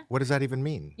their head? What does that even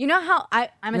mean? You know how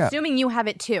I'm Yeah. assuming you have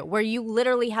it too, where you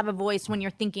literally have a voice when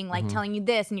you're thinking, like telling you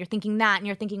this and you're thinking that and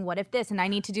you're thinking, what if this and I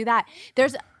need to do that.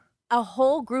 There's a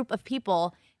whole group of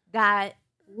people that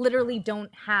literally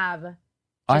don't have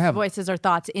voices or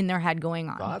thoughts in their head going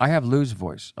on. I have Lou's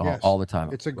voice all the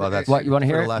time. It's a Well, that's- What you want to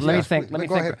hear? For the Let last- me yeah. think. Let me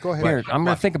Go think. ahead, go ahead. Here, I'm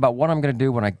going to think about what I'm going to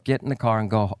do when I get in the car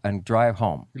and go and drive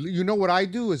home. You know what I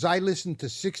do is I listen to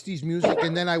 60s music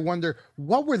and then I wonder,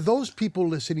 what were those people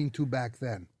listening to back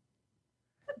then?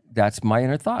 That's my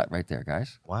inner thought right there,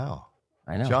 guys. Wow.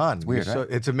 I know. John, it's weird, you're right?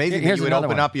 it's amazing Here's that you would another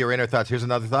open one. up your inner thoughts. Here's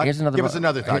another thought. Here's another. Give us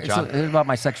another thought, John. It's about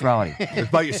my sexuality. It's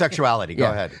about your sexuality. Go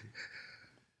Yeah. ahead.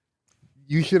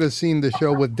 You should have seen the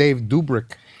show with Dave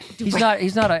Dubrick. He's not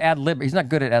an ad lib. He's not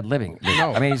good at ad libbing.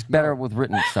 No. I mean, he's better with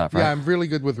written stuff, right? Yeah, I'm really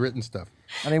good with written stuff.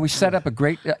 I mean, we set up a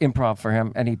great improv for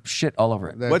him, and he shit all over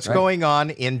it. That- What's right. going on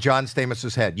in John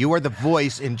Stamos's head? You are the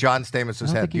voice in John Stamos's I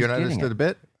don't head. think Do you he's getting understand it. a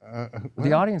bit?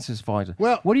 The audience is falling.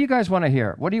 Well- what do you guys want to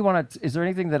hear? What do you want to? Is there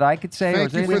anything that I could say? Thank or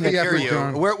is there you for anything the that- Hear effort, you.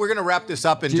 John. We're going to wrap this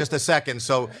up in just a second.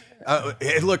 So,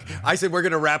 hey, look, I said we're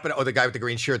going to wrap it. Oh, the guy with the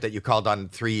green shirt that you called on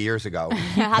 3 years ago.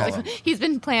 He's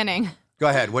been planning. Go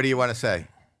ahead. What do you want to say?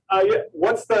 Yeah.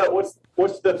 What's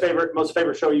the most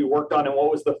favorite show you worked on, and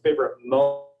what was the favorite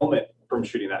moment from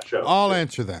shooting that show? I'll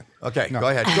answer that. Okay, No. go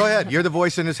ahead. Go ahead. You're the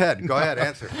voice in his head. Go ahead.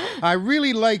 Answer. I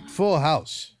really liked Full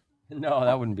House. No,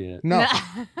 that wouldn't be it. No.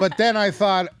 But then I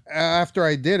thought, after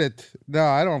I did it, no,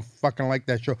 I don't fucking like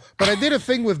that show. But I did a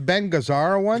thing with Ben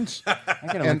Gazzara once. I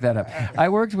gotta look that up. I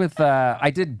worked with.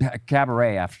 I did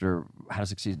Cabaret after How to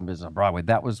Succeed in Business on Broadway.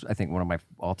 That was, I think, one of my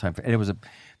all-time. And it was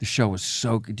the show was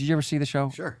so good. Did you ever see the show?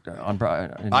 Sure. On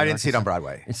Broadway. I didn't see it on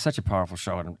Broadway. It's such a powerful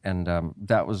show, and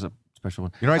that was a special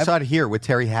one. You know, I saw it here with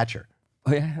Terry Hatcher.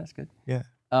 Oh yeah, that's good. Yeah.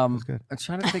 Good. I'm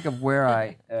trying to think of where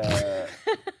I.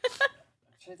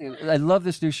 I love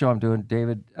this new show I'm doing.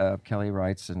 David Kelly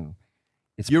writes, and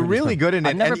it's You're pretty really fun. good in it.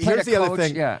 I've never And played here's a the other coach,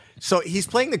 thing. Yeah. So he's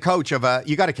playing the coach of a.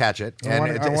 You got to catch it. And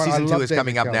I season 2 love is David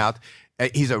coming up Kelly. now.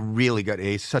 He's a really good.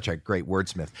 He's such a great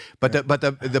wordsmith. But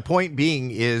the point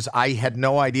being is, I had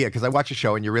no idea because I watch a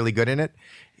show and you're really good in it.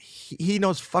 He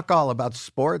knows fuck all about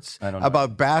sports, I don't know.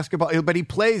 about basketball, but he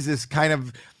plays this kind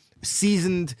of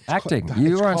seasoned. Acting. It's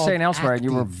You were on called St. Elsewhere, and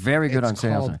you were acting. very good It's on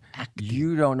St. called Elsewhere.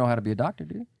 You don't know how to be a doctor,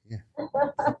 do you?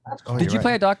 Oh, Did you're you right.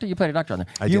 play a doctor? You played a doctor on there.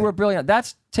 I You did. were brilliant.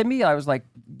 That's, to me, I was like,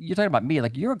 you're talking about me.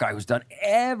 Like, you're a guy who's done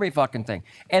every fucking thing.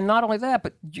 And not only that,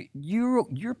 but you're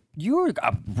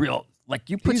a real, like,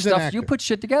 you put He's an stuff, you actor. put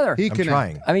shit together. He I'm can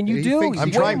trying. act. I mean, you He do. thinks I'm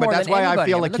he way trying, but more that's than why I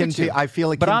anybody. feel mean, look akin at to. you. I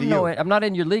feel akin But to I'm you. I'm not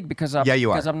in your league because I'm. Yeah,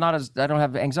 you are. Because I'm not as. I don't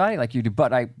have anxiety like you do.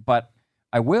 But I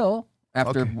will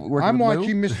after Okay. working I'm with Lou.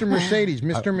 watching Mr. Mercedes.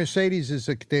 Mr. Mercedes is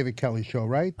a David Kelly show,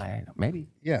 right? I don't know, maybe.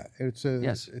 Yeah, it's a.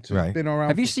 Yes. It's Right. been around.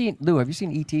 Have you seen Lou? Have you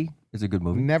seen E.T.? It's a good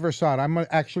movie. Never saw it. I'm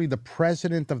actually the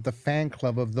president of the fan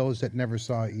club of those that never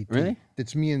saw E.T. Really?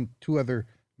 It's me and 2 other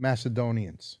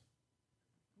Macedonians.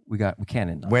 We can't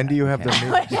end. On When that. do you We have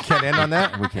can't. the? You can't end on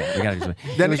that. We can't. We got to do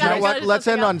something. Then It was you know nice- what? Let's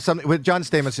end on something. With John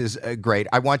Stamos is great.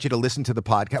 I want you to listen to the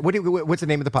podcast. What's the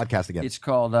name of the podcast again? It's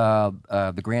called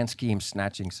The Grand Scheme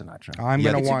Snatching Sinatra. I'm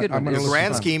Yeah, gonna it's a want. good I'm one. gonna The It's listen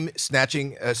Grand to- Scheme,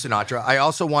 Snatching Sinatra. I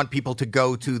also want people to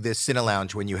go to the Cine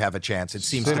Lounge when you have a chance. It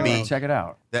seems to be Check it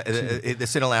out. the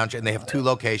Cine Lounge, and they have 2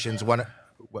 locations. One,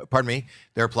 pardon me,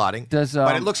 they're applauding. Does,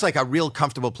 but it looks like a real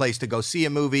comfortable place to go see a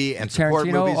movie and support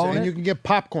Tarantino movies. own And And you can get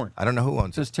popcorn. I don't know who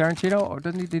owns it. Does Tarantino, or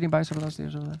did he buy some of those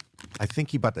theaters over there? I think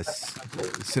he bought the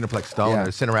Cineplex Dome Yeah. or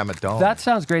Cinerama Dome. That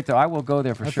sounds great, though. I will go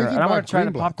there for I sure. think he And I want bought to try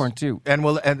the Greenblatt's. popcorn, too.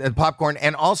 and popcorn,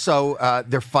 and also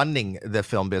they're funding the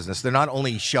film business. They're not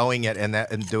only showing it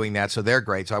and doing that, so they're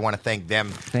great. So I want to thank them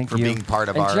Thank for you. being part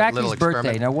of and our Jackie's little birthday.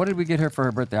 experiment. Now, what did we get her for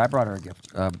her birthday? I brought her a gift.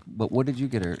 But what did you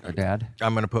get her, Dad?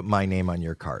 I'm going to put my name on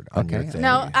your card. On Okay. your thing.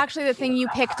 No, actually, the thing you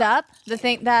picked up, the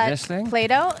thing that This thing?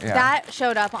 Play-Doh, Yeah. that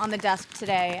showed up on the desk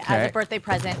today as Okay. a birthday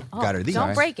present. Oh, Got her these.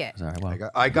 Don't Sorry. break it. Sorry, well,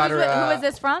 I got her. Who is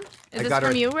this from? Is I this got her-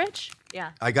 from you, Rich?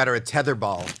 Yeah. I got her a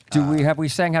tetherball. have we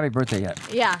sang Happy Birthday yet?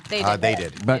 Yeah, they did. They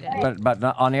did. But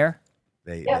not on air?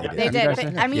 They They did. did. guys But,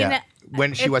 sing? I mean, Yeah.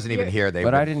 When she wasn't even here, they.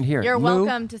 But would. I didn't hear it. you're Lou,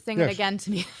 welcome to sing Yes. it again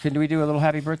to me. Can we do a little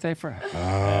happy birthday for her?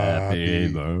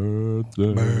 Happy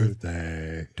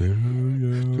birthday to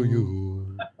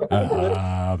you.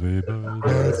 Happy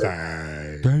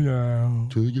Birthday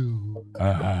to you.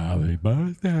 Happy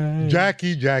birthday,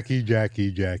 Jackie, Jackie,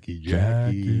 Jackie, Jackie,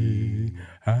 Jackie.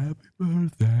 Happy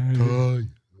birthday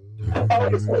To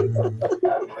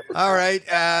All right,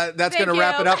 that's going to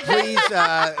wrap it up. Please,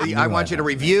 I want you to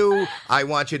review. I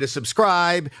want you to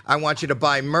subscribe. I want you to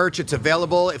buy merch. It's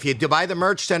available. If you do buy the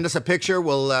merch, send us a picture.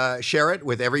 We'll share it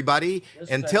with everybody.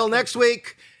 Until next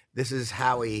week, this is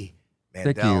Howie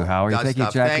Mandel. Thank you, Howie. Does Thank you,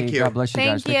 stuff. Jackie. Thank you. God bless you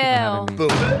guys. Thank Thank you for having me. Boom.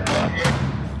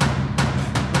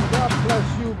 God bless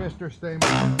you, Mr.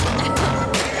 Stamos.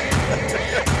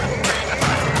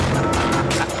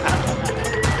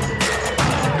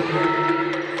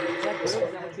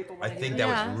 I think that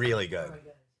was really good.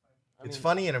 It's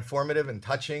funny and informative and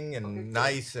touching and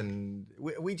nice, and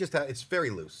we just it's very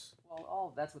loose.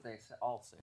 Well, that's what they all say.